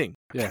do anything.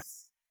 Yeah.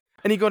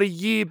 And he got a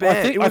year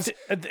ban. It was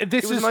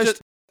the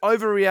most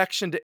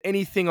overreaction to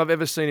anything I've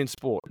ever seen in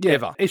sport. Yeah,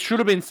 ever.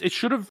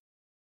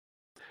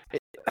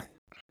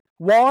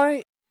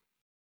 Why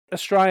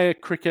Australia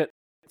Cricket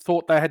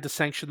thought they had to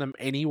sanction them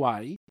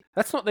anyway,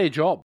 that's not their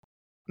job.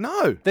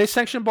 No. They're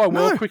sanctioned by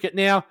World Cricket.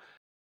 Now,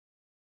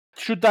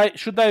 should they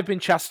have been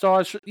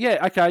chastised?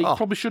 Yeah, okay,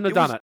 probably shouldn't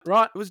have done it,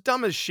 right? It was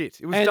dumb as shit.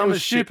 It was and dumb it was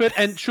as stupid.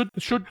 shit. And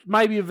should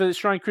maybe have the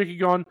Australian Cricket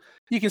gone,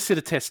 you can sit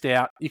a test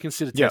out. You can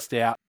sit a test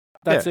out.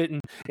 That's it.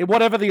 And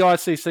whatever the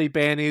ICC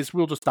ban is,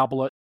 we'll just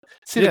double it.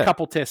 Sit a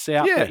couple tests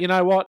out. Yeah. But you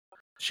know what?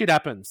 Shit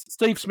happens.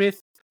 Steve Smith,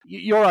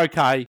 you're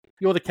okay.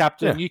 You're the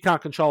captain. You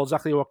can't control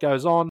exactly what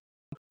goes on.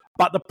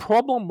 But the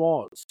problem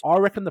was, I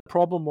reckon the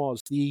problem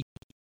was the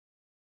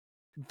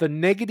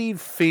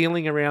negative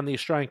feeling around the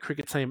Australian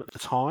cricket team at the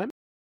time.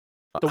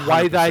 The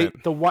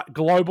 100%. way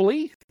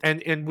globally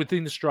and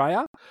within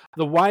Australia,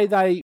 the way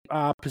they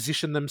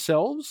position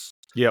themselves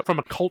from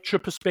a culture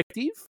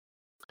perspective,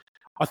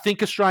 I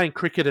think Australian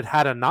cricket had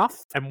had enough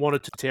and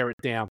wanted to tear it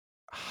down.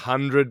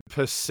 100%.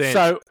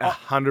 So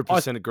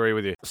 100% agree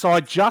with you. So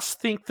I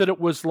just think that it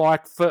was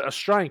like for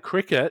Australian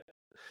cricket,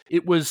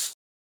 it was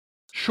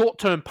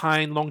short-term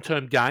pain,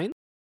 long-term gain,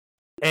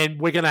 and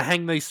we're going to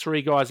hang these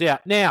three guys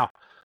out. Now,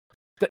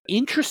 the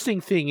interesting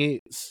thing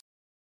is,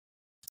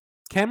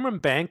 Cameron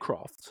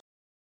Bancroft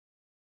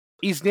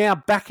is now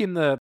back in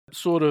the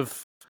sort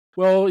of,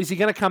 well, is he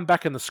going to come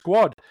back in the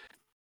squad?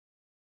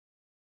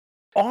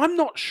 I'm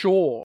not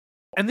sure.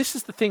 And this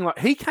is the thing, like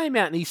he came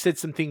out and he said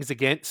some things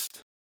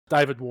against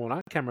David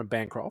Warner, Cameron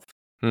Bancroft.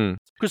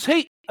 Because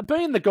he,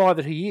 being the guy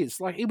that he is,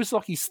 like it was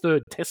like his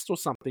third test or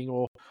something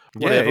or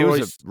whatever. Yeah, he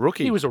was a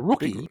rookie. He was a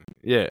rookie.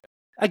 Yeah.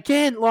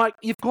 Again, like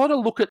you've got to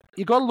look at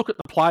the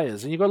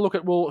players and you've got to look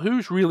at, well,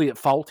 who's really at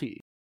fault here?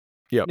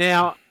 Yeah.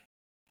 Now,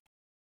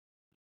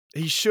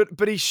 he should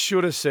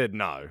have said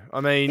no. I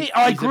mean,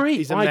 I agree.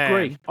 He's a I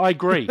man.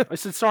 agree. I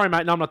said, sorry,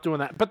 mate, no, I'm not doing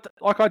that. But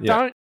I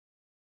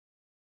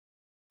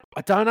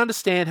don't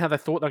understand how they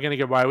thought they were going to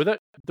get away with it.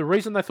 The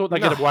reason they thought they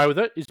get away with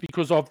it is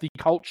because of the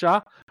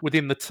culture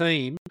within the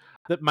team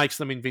that makes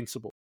them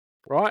invincible,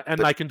 right?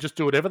 And they can just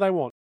do whatever they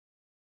want.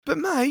 But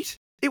mate,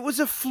 it was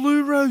a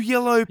fluoro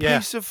yellow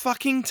piece of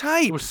fucking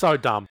tape. It was so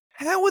dumb.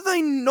 How are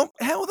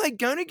they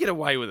going to get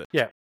away with it?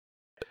 Yeah.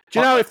 Do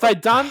you know if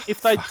they'd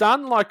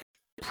done like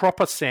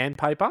proper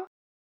sandpaper,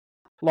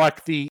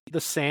 like the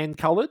sand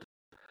coloured,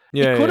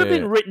 it could have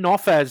been written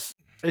off as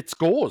it's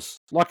gauze,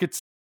 like it's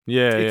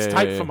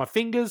taped from my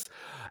fingers.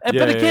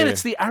 But again,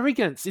 it's the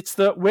arrogance. It's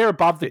the we're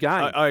above the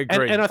game. I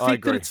agree. And I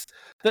think that it's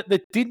that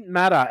didn't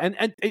matter.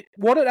 And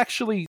what it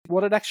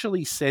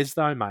actually says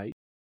though, mate,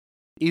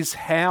 is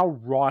how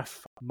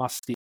rife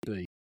must it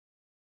be,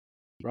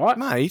 right,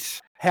 mate?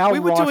 How we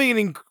were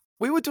doing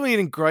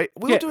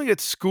it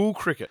at school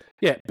cricket.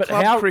 Yeah, but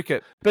club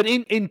cricket. But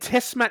in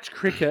Test match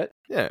cricket,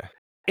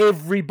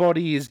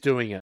 everybody is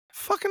doing it.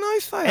 Fucking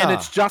oath they are. And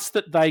it's just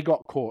that they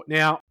got caught.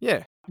 Now,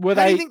 How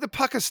do you think the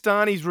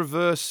Pakistanis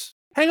reverse?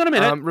 Hang on a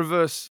minute.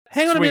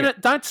 Hang on a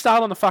minute. Don't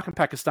start on the fucking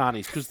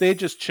Pakistanis because they're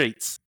just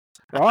cheats,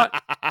 right?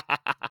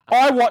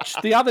 I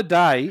watched the other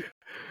day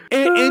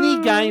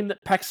any game that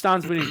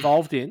Pakistan's been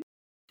involved in.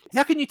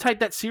 How can you take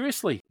that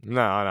seriously?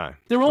 No, I know.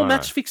 They're all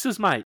match fixers,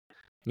 mate.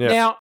 Yeah.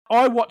 Now,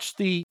 I watched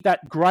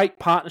that great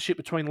partnership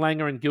between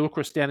Langer and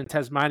Gilchrist down in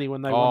Tasmania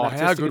when they won that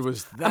test. How good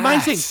was that?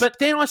 Amazing. But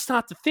then I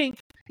start to think,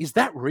 is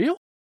that real?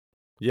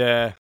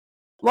 Yeah.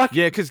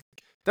 Because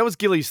that was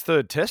Gilly's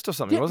third test or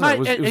something,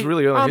 wasn't it? It was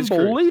really early in his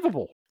career.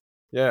 Unbelievable.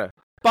 Yeah.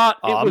 But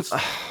it was...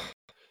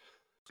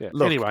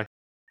 Anyway.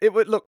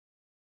 Look,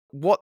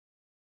 what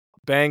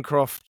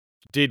Bancroft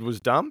did was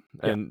dumb,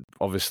 and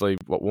obviously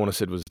what Warner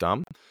said was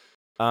dumb.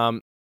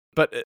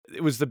 But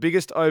it was the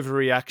biggest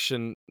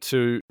overreaction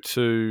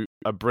to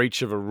a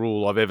breach of a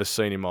rule I've ever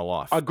seen in my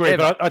life. I agree,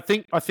 but I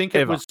think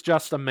it was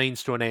just a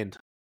means to an end.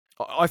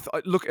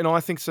 Look, and I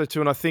think so too.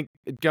 And I think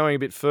going a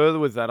bit further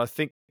with that, I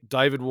think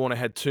David Warner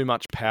had too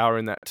much power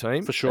in that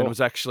team. For sure. And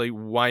was actually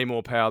way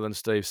more power than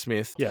Steve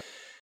Smith. Yeah.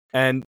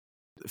 And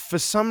for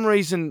some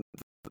reason,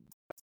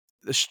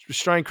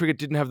 Australian cricket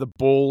didn't have the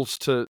balls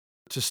to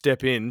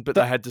step in, but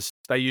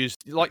they used,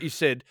 like you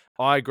said,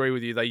 I agree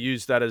with you, they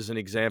used that as an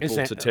example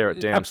to tear it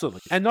down.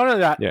 Absolutely. And not only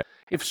that,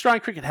 if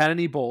Australian cricket had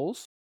any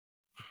balls,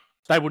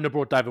 they wouldn't have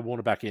brought David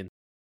Warner back in.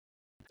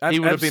 He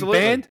would have been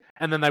banned,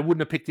 and then they wouldn't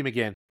have picked him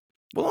again.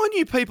 Well, I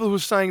knew people who were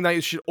saying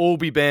they should all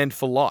be banned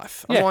for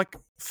life. I'm like,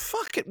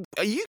 fuck it.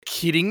 Are you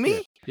kidding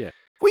me? Yeah.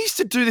 We used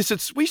to do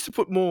this. We used to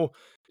put more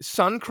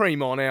sun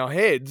cream on our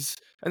heads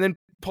and then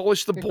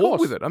polish the ball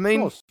with it. I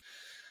mean,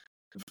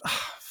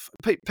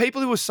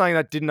 people who were saying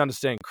that didn't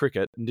understand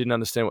cricket and didn't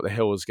understand what the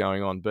hell was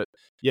going on. But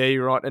yeah,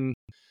 you're right. And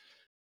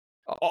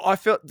I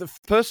felt the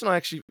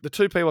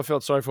two people I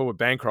felt sorry for were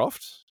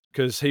Bancroft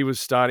because he was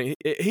starting.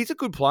 He's a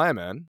good player,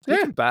 man. He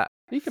can bat.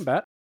 He can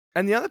bat.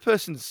 And the other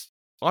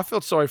I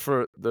felt sorry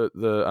for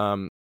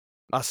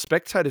us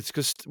spectators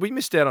because we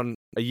missed out on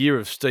a year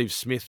of Steve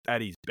Smith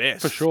at his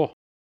best. For sure.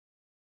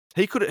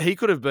 He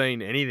could have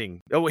been anything.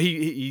 Oh,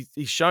 he's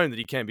shown that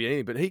he can be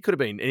anything, but he could have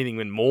been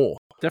anything and more.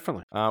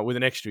 Definitely. With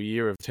an extra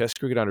year of Test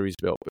cricket under his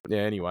belt. But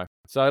yeah, anyway.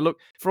 So look,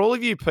 for all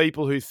of you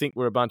people who think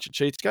we're a bunch of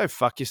cheats, go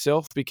fuck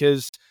yourself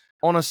because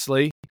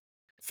honestly,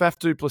 Faf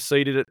du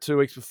Plessis did it 2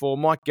 weeks before.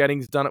 Mike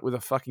Gadding's done it with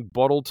a fucking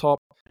bottle top.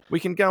 We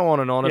can go on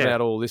and on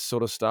about all this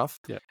sort of stuff.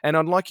 Yeah. And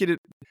I'd like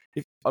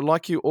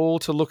you all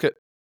to look at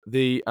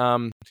the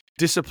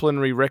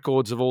disciplinary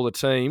records of all the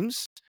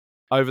teams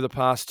over the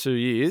past 2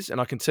 years.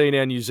 And I can tell you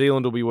now, New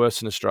Zealand will be worse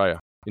than Australia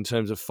in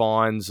terms of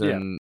fines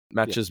and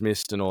matches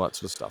missed and all that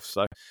sort of stuff.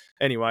 So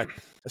anyway,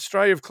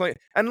 Australia have clean.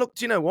 And look,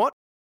 do you know what?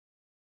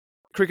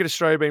 Cricket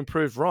Australia being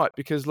proved right,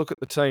 because look at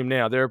the team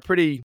now. They're a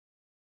pretty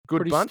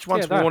good bunch.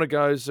 Once Warner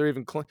goes, they're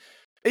even clean.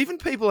 Even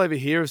people over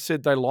here have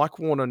said they like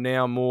Warner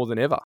now more than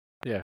ever.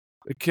 Yeah.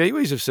 The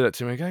Kiwis have said it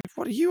to me. Going,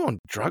 what are you on,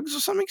 drugs or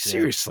something? Yeah.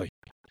 Seriously.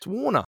 It's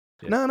Warner.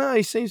 Yeah. No,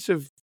 he seems to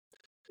have,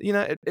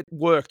 it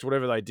worked,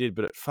 whatever they did,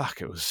 but it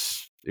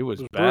was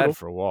bad brutal.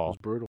 For a while. It was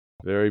brutal.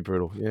 Very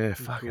brutal. Yeah,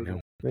 fucking hell.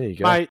 There you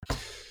go. Mate,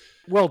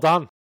 well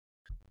done.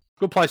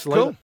 Good place to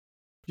leave it.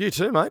 You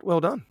too, mate. Well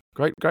done.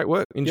 Great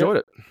work. Enjoyed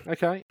it.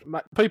 Okay.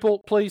 Mate,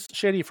 people, please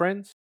share to your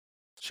friends.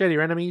 Share to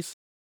your enemies.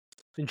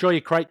 Enjoy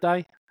your crate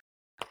day.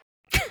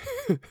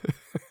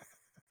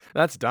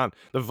 That's done.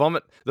 The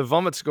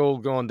vomit's all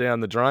gone down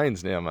the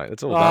drains now, mate.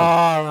 It's all done.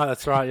 Oh, right,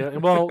 that's right. Yeah.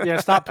 Well,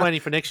 start planning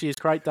for next year's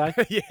crate day.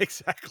 Yeah,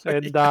 exactly.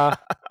 And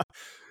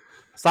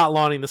start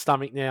lining the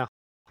stomach now.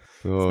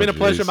 It's been a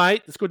pleasure,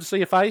 mate. It's good to see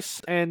your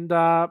face, and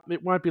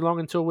it won't be long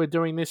until we're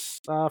doing this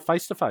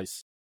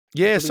face-to-face.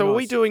 Yeah, so nice. Are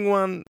we doing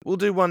one? We'll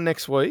do one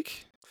next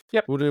week.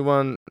 Yep. We'll do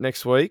one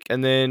next week,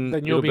 and then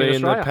you'll be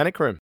in the panic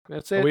room.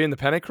 That's it. Are we in the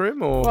panic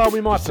room? Or well,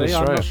 we might be.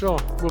 I'm not sure.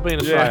 We'll be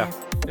in Australia.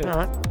 Yeah.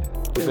 All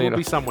right. We'll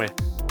be somewhere.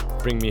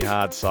 Bring me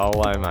hard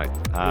solo, mate.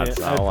 Hard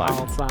solo.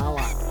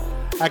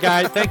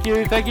 Okay, thank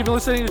you. Thank you for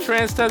listening to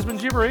Trans-Tasman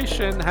Gibberish,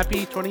 and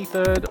happy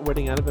 23rd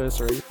wedding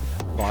anniversary.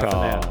 Bye for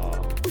now.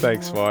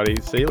 Thanks,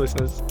 Whitey. See you,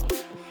 listeners.